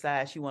she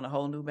decides she want a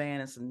whole new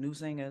band and some new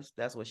singers,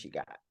 that's what she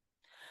got.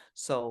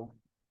 So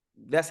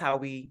that's how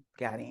we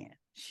got in.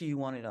 She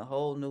wanted a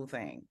whole new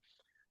thing.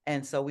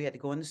 And so we had to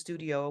go in the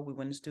studio. We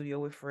went in the studio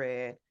with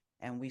Fred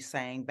and we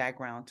sang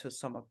background to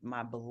some of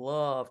my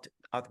beloved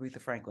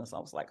Aretha Franklin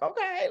songs. Like,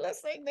 okay,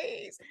 let's sing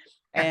these.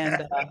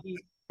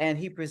 And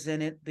he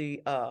presented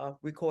the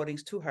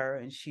recordings to her,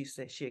 and she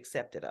said she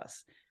accepted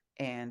us.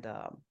 And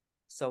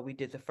so we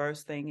did the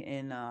first thing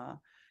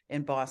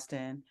in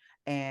Boston.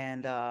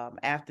 And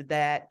after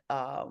that,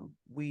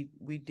 we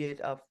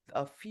did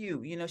a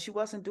few. You know, she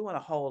wasn't doing a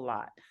whole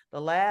lot. The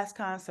last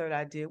concert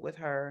I did with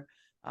her,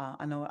 I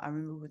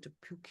remember we went to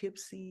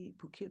Poughkeepsie.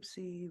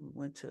 We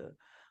went to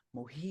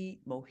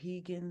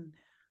Mohegan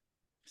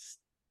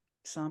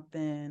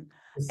something.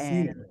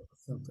 And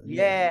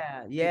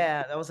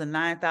yeah, that was a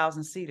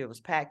 9,000 seater. It was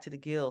packed to the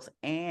gills.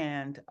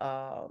 And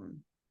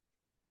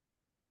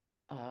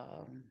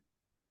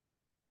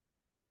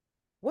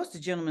what's the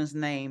gentleman's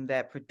name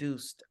that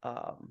produced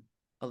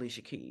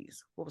Alicia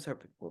Keys? What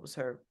was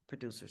her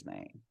producer's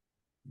name?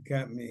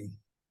 Got me.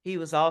 He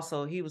was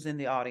in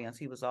the audience.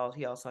 He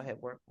also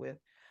had worked with,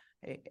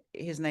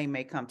 his name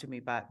may come to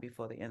me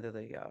before the end of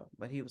the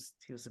but he was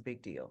a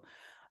big deal.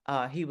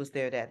 He was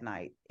there that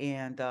night.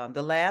 And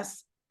the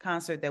last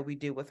concert that we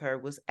did with her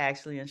was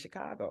actually in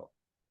Chicago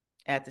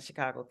at the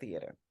Chicago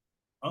Theater.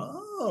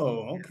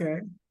 Oh, okay.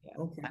 Yeah.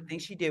 Okay. I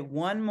think she did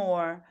one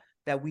more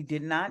that we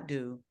did not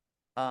do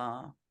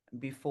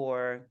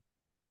before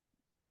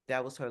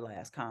that was her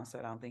last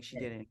concert. I don't think she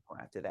did any more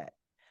after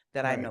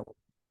that I know.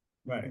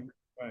 Right,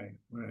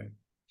 right.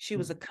 She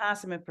was a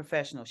consummate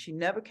professional. She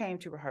never came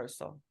to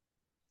rehearsal.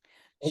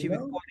 Oh, She no?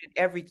 recorded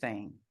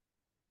everything.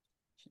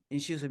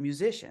 And she was a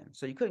musician,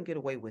 so you couldn't get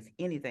away with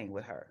anything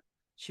with her.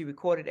 She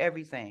recorded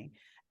everything.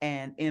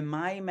 And in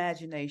my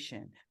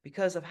imagination,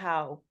 because of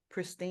how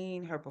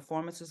pristine her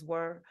performances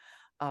were,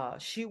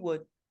 she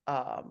would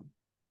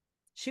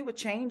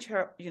change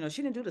her, you know,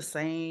 she didn't do the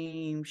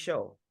same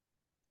show.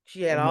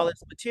 She had all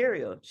this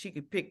material. She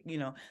could pick, you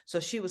know, so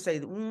she would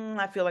say,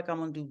 I feel like I'm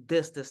going to do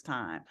this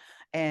time.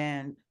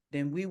 And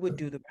then we would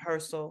do the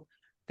rehearsal.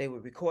 They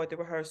would record the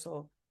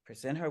rehearsal,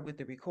 present her with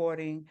the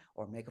recording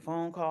or make a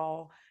phone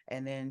call.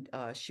 And then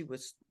she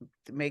would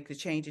make the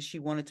changes she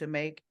wanted to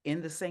make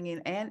in the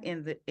singing and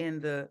in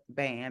the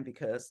band,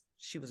 because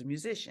she was a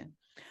musician.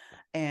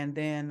 And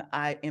then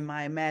in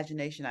my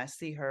imagination, I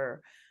see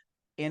her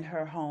in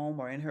her home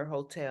or in her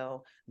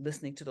hotel,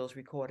 listening to those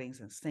recordings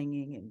and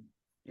singing,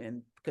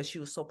 and because she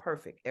was so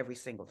perfect every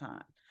single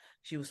time.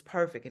 She was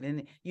perfect. And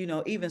then, you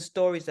know, even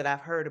stories that I've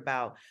heard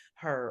about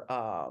her,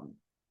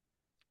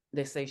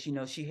 they say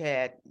she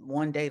had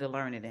one day to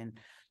learn it and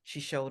she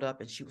showed up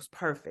and she was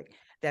perfect.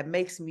 That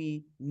makes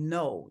me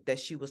know that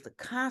she was the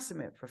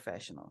consummate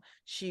professional.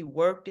 She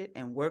worked it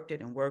and worked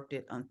it and worked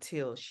it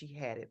until she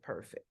had it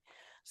perfect.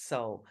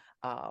 So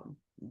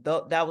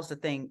that was the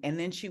thing. And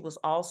then she was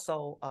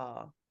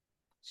also,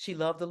 she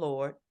loved the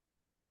Lord,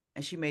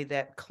 and she made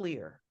that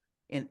clear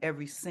in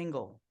every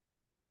single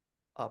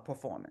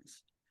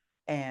performance.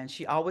 And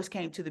she always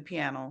came to the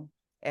piano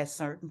at a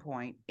certain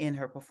point in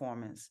her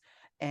performance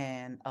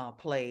and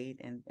played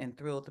and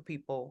thrilled the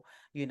people.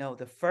 You know,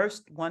 the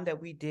first one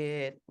that we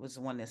did was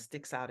the one that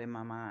sticks out in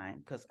my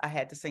mind, because I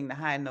had to sing the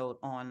high note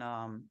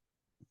on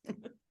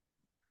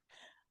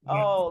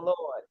oh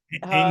Lord.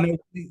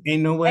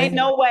 Ain't no way. Ain't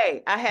no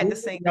way. I had to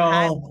sing the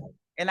high note,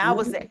 and I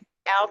was the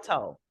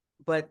alto.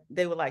 But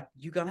they were like,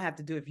 you're going to have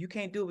to do it. If you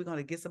can't do it, we're going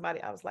to get somebody.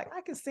 I was like,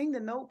 I can sing the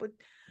note, but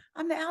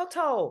I'm the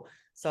alto.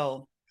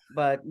 So,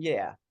 but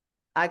yeah,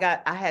 I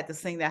had to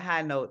sing that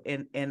high note,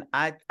 and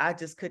I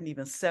just couldn't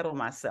even settle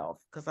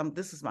myself, because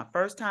this is my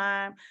first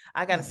time.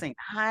 I got to sing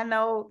high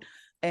note.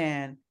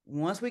 And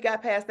once we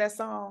got past that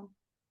song,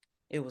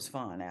 it was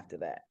fun after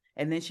that.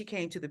 And then she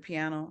came to the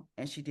piano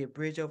and she did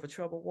Bridge Over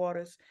Troubled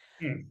Waters.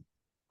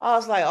 I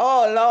was like,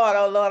 oh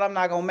Lord, I'm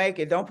not going to make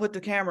it. Don't put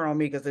the camera on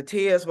me, because the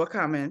tears were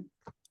coming.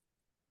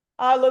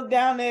 I looked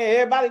down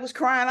there, everybody was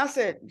crying. I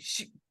said,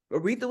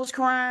 Aretha was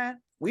crying.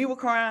 We were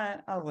crying.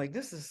 I was like,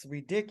 this is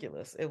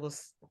ridiculous. It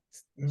was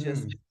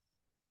just,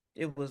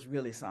 it was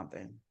really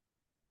something.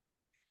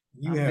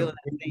 I'm feeling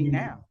that thing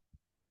now.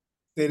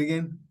 Say it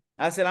again.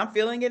 I said, I'm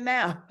feeling it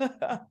now.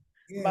 About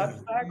to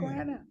start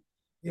crying now.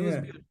 It was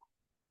beautiful.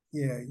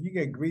 Yeah, you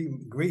got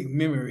great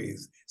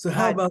memories. So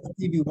how about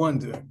Stevie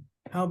Wonder?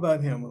 How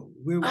about him?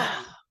 What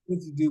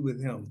did you do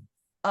with him?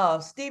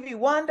 Stevie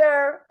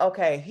Wonder,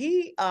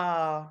 okay,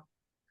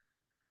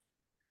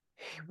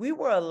 we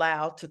were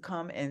allowed to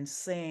come and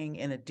sing.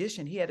 In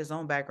addition, he had his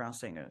own background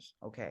singers,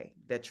 okay,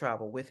 that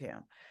traveled with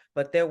him.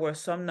 But there were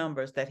some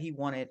numbers that he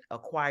wanted a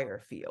choir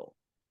feel.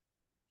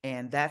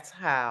 And that's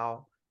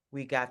how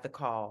we got the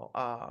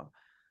call.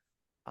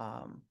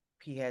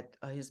 He had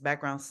his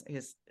background,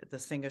 the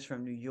singers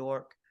from New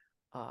York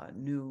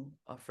knew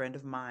a friend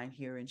of mine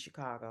here in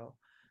Chicago.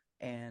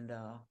 And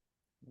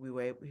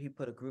he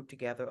put a group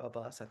together of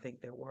us. I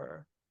think there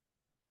were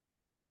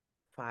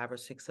 5 or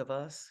 6 of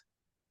us.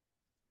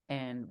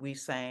 And we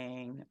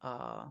sang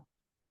da,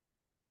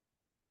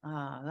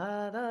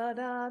 da, da,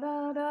 da,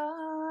 da,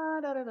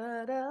 da, da,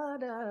 da, da,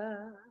 da.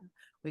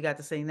 We got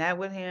to sing that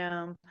with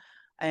him,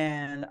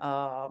 and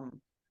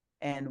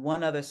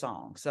one other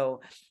song.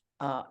 So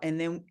and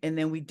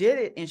then we did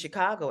it in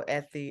Chicago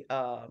at the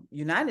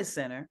United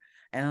Center.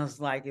 And I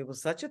was like, it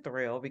was such a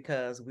thrill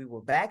because we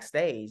were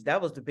backstage. That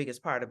was the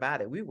biggest part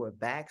about it. We were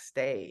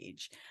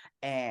backstage,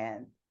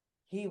 and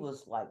he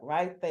was like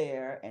right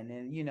there. And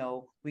then,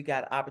 we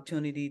got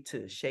opportunity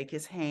to shake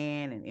his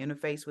hand and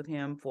interface with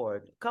him for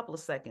a couple of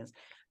seconds.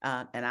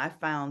 And I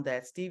found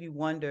that Stevie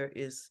Wonder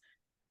is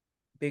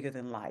bigger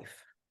than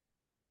life.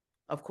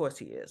 Of course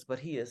he is, but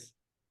he is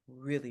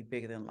really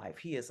bigger than life.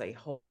 He is a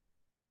whole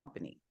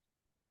company.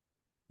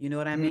 You know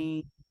what I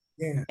mean?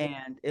 Yeah.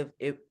 And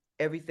if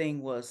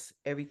everything was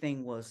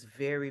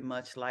very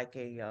much like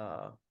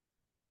a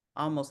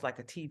almost like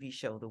a TV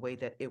show, the way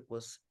that it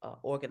was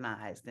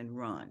organized and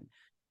run.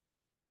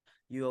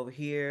 You over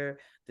here,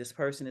 this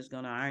person is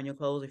going to iron your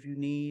clothes if you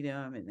need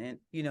them. And then,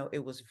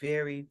 it was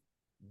it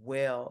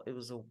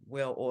was a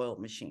well-oiled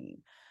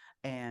machine.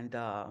 And,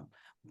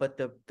 but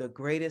the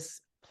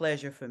greatest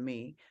pleasure for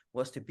me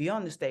was to be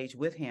on the stage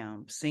with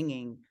him,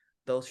 singing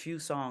those few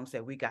songs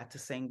that we got to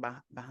sing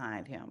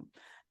behind him.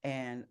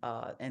 And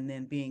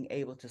then being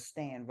able to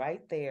stand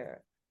right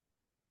there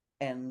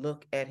and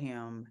look at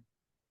him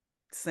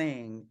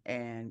sing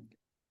and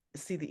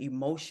see the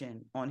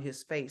emotion on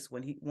his face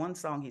when one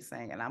song he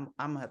sang, and I'm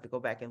gonna have to go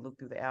back and look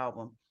through the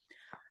album.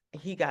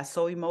 He got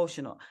so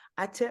emotional.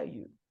 I tell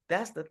you,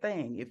 that's the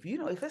thing. If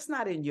it's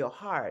not in your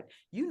heart,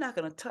 you're not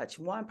gonna touch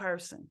one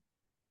person.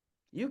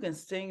 You can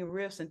sing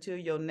riffs until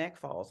your neck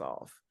falls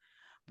off,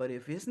 but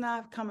if it's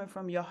not coming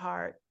from your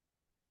heart,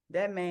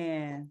 that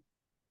man,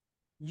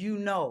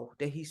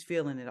 that he's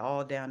feeling it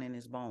all down in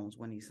his bones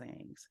when he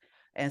sings.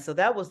 And so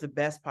that was the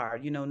best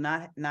part,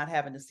 not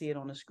having to see it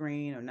on the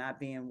screen or not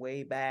being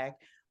way back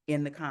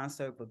in the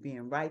concert, but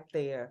being right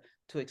there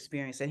to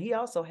experience. And he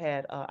also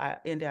had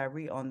India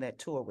Arie on that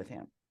tour with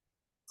him.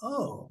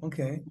 Oh,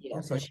 okay. Yeah,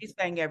 Okay. so she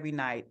sang every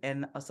night.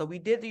 And so we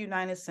did the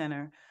United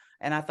Center,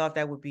 and I thought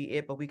that would be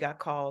it, but we got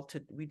called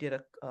we did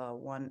a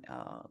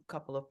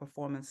couple of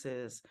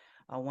performances,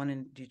 one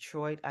in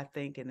Detroit, I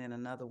think, and then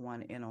another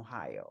one in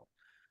Ohio.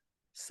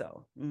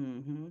 So,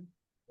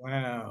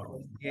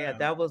 Wow. yeah,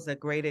 that was a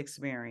great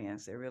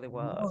experience. It really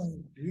was.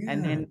 Oh, yeah.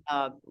 And then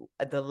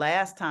the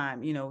last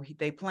time,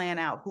 they plan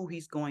out who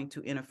he's going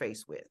to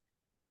interface with,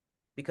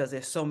 because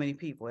there's so many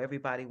people.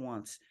 Everybody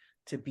wants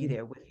to be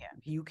there with him.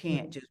 You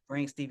can't just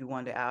bring Stevie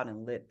Wonder out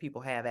and let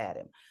people have at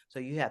him. So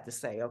you have to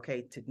say,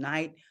 okay,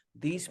 tonight,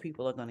 these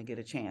people are going to get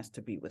a chance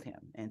to be with him.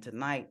 And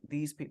tonight,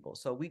 these people.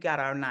 So we got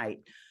our night.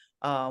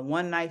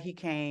 One night he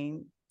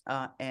came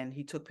and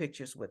he took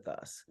pictures with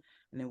us.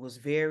 And it was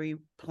very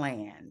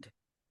planned.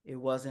 It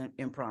wasn't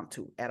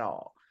impromptu at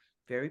all.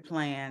 Very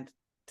planned.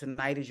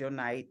 Tonight is your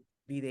night.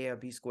 Be there,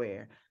 be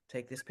square.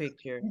 Take this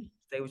picture.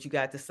 Say what you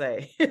got to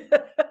say.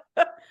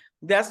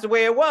 That's the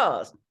way it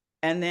was.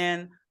 And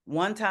then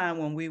one time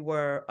when we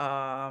were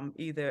I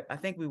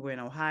think we were in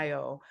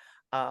Ohio,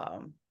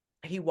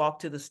 he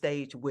walked to the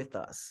stage with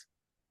us.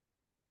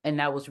 And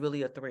that was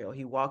really a thrill.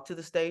 He walked to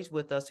the stage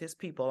with us, his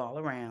people all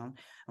around,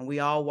 and we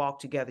all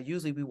walked together.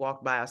 Usually we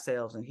walked by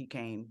ourselves and he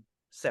came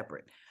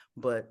separate,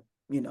 but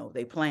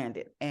they planned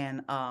it.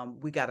 And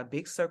we got a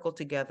big circle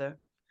together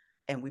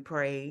and we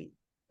prayed,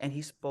 and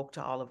he spoke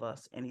to all of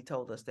us, and he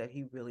told us that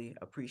he really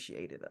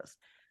appreciated us.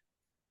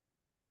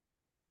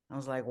 I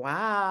was like,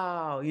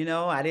 wow,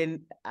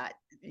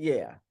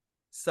 yeah.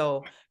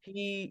 So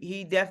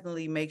he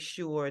definitely makes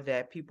sure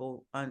that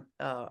people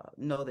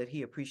know that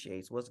he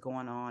appreciates what's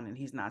going on, and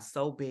he's not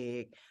so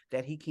big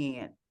that he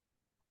can't,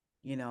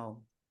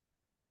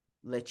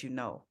 let you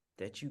know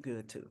that you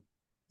good too.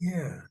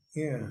 Yeah.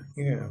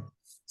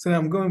 So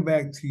I'm going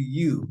back to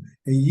you,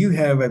 and you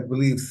have, I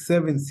believe,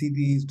 7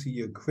 CDs to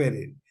your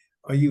credit.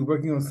 Are you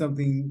working on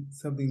something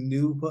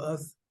new for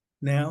us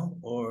now,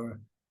 or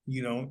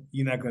you're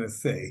not going to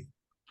say?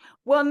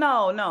 Well,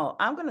 no,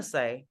 I'm going to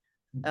say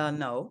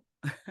no.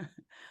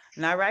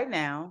 Not right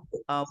now.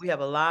 We have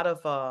a lot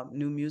of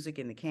new music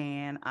in the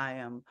can. I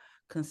am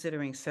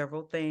considering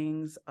several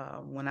things.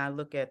 When I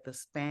look at the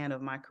span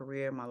of my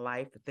career, my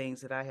life, the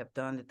things that I have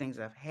done, the things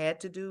I've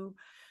had to do,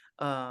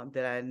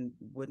 that I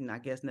wouldn't, I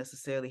guess,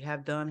 necessarily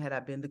have done had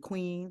I been the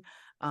queen.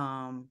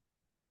 And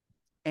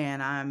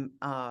I'm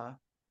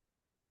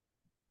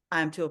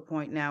to a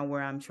point now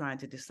where I'm trying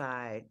to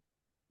decide,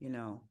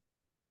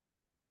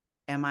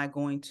 am I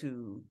going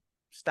to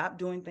stop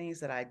doing things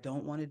that I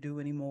don't want to do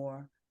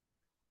anymore?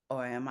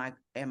 Or am I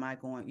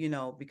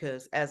going,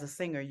 because as a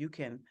singer, you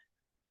can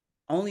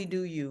only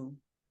do you,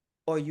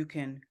 or you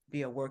can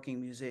be a working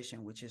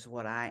musician, which is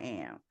what I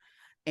am.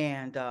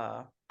 And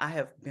I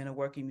have been a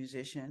working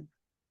musician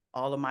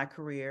all of my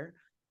career,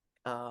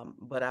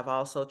 but I've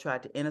also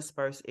tried to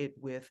intersperse it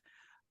with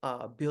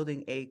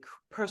building a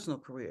personal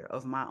career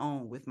of my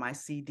own with my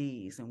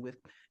CDs and with,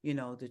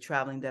 the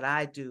traveling that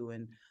I do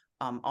and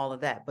all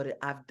of that. But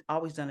I've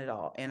always done it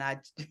all. And I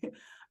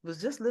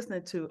was just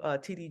listening to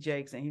T.D.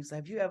 Jakes, and he said,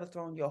 have you ever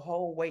thrown your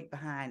whole weight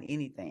behind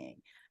anything?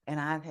 And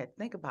I had to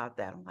think about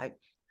that. I'm like,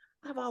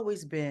 I've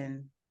always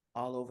been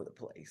all over the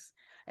place.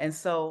 And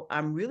so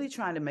I'm really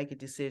trying to make a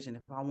decision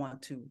if I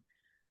want to,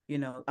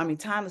 I mean,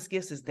 timeless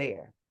gifts is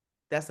there.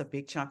 That's a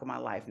big chunk of my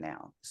life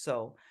now.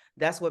 So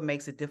that's what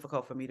makes it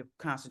difficult for me to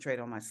concentrate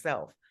on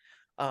myself,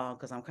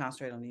 because I'm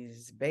concentrating on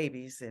these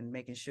babies and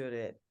making sure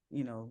that,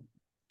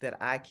 that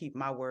I keep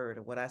my word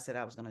of what I said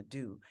I was going to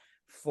do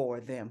for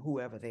them,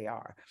 whoever they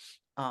are.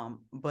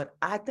 But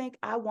I think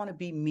I want to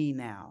be me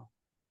now,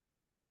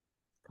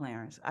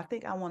 Clarence. I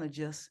think I want to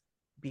just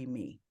be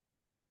me.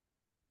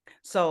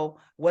 So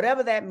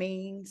whatever that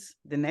means,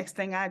 the next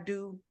thing I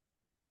do,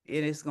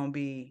 it is going to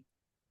be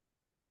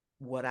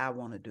what I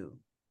want to do.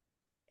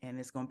 And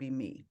it's going to be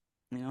me.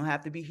 You don't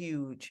have to be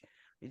huge.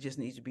 It just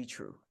needs to be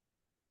true.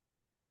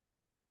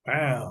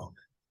 Wow.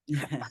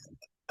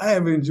 I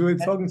have enjoyed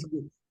talking to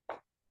you.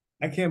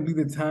 I can't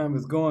believe the time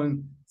is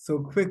going so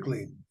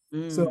quickly.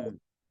 So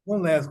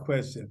one last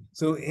question.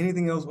 So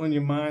anything else on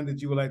your mind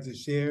that you would like to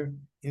share?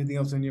 Anything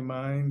else on your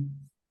mind?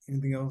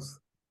 Anything else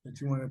that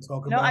you want to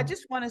talk about? No, I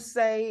just want to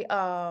say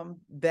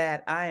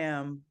that I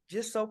am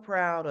just so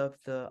proud of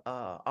the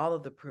all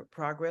of the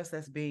progress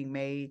that's being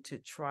made to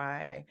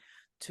try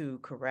to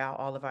corral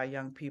all of our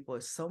young people.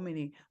 There's so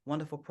many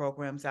wonderful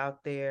programs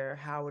out there.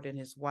 Howard and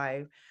his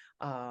wife.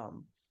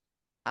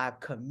 I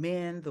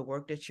commend the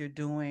work that you're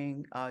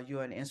doing.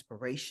 You're an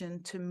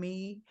inspiration to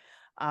me.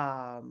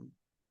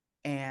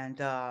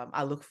 And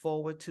I look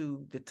forward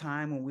to the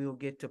time when we will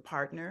get to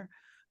partner.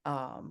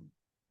 I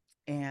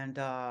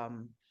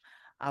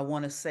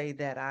want to say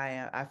that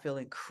I feel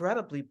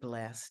incredibly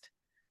blessed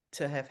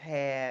to have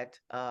had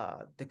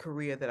the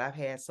career that I've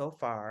had so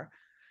far,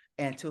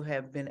 and to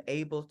have been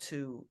able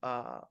to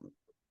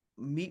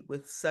meet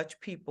with such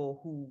people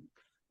who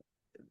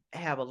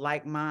have a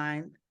like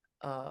mind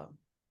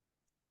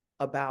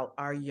about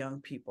our young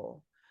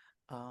people.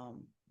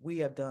 We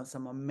have done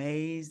some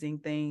amazing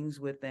things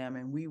with them,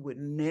 and we would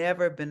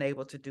never have been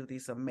able to do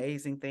these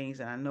amazing things,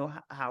 and I know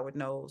Howard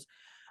knows,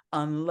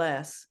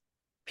 unless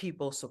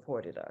people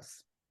supported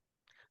us.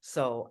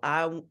 So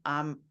I'm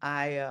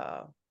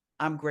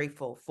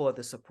grateful for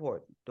the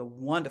support, the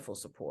wonderful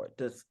support,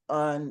 this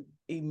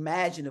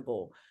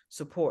unimaginable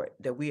support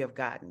that we have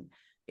gotten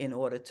in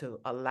order to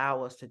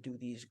allow us to do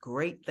these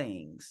great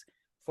things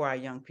for our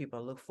young people.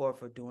 I look forward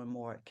for doing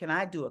more. Can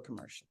I do a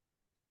commercial?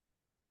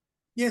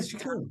 Yes, you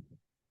can.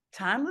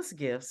 Timeless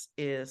Gifts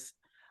is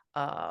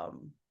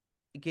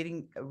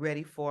getting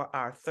ready for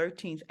our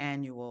 13th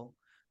annual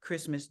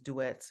Christmas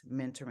Duets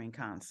Mentoring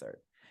Concert.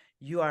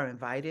 You are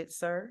invited,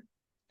 sir.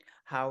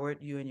 Howard,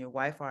 you and your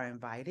wife are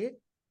invited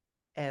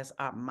as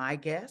my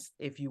guest.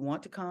 If you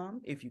want to come,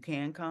 if you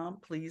can come,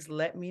 please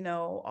let me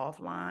know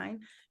offline,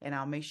 and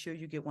I'll make sure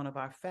you get one of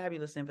our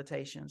fabulous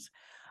invitations.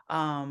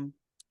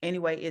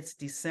 Anyway, it's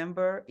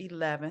December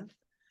 11th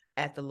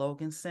at the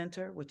Logan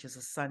Center, which is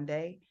a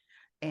Sunday,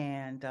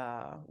 and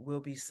we'll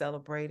be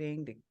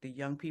celebrating. The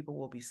young people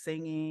will be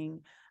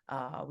singing.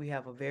 We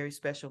have a very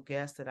special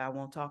guest that I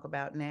won't talk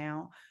about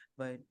now,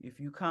 but if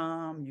you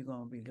come, you're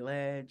going to be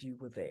glad you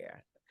were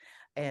there.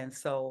 And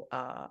so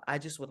I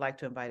just would like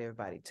to invite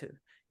everybody to,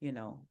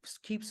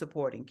 keep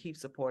supporting,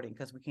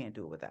 because we can't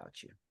do it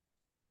without you.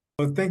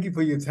 Well, thank you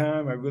for your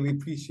time. I really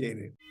appreciate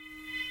it.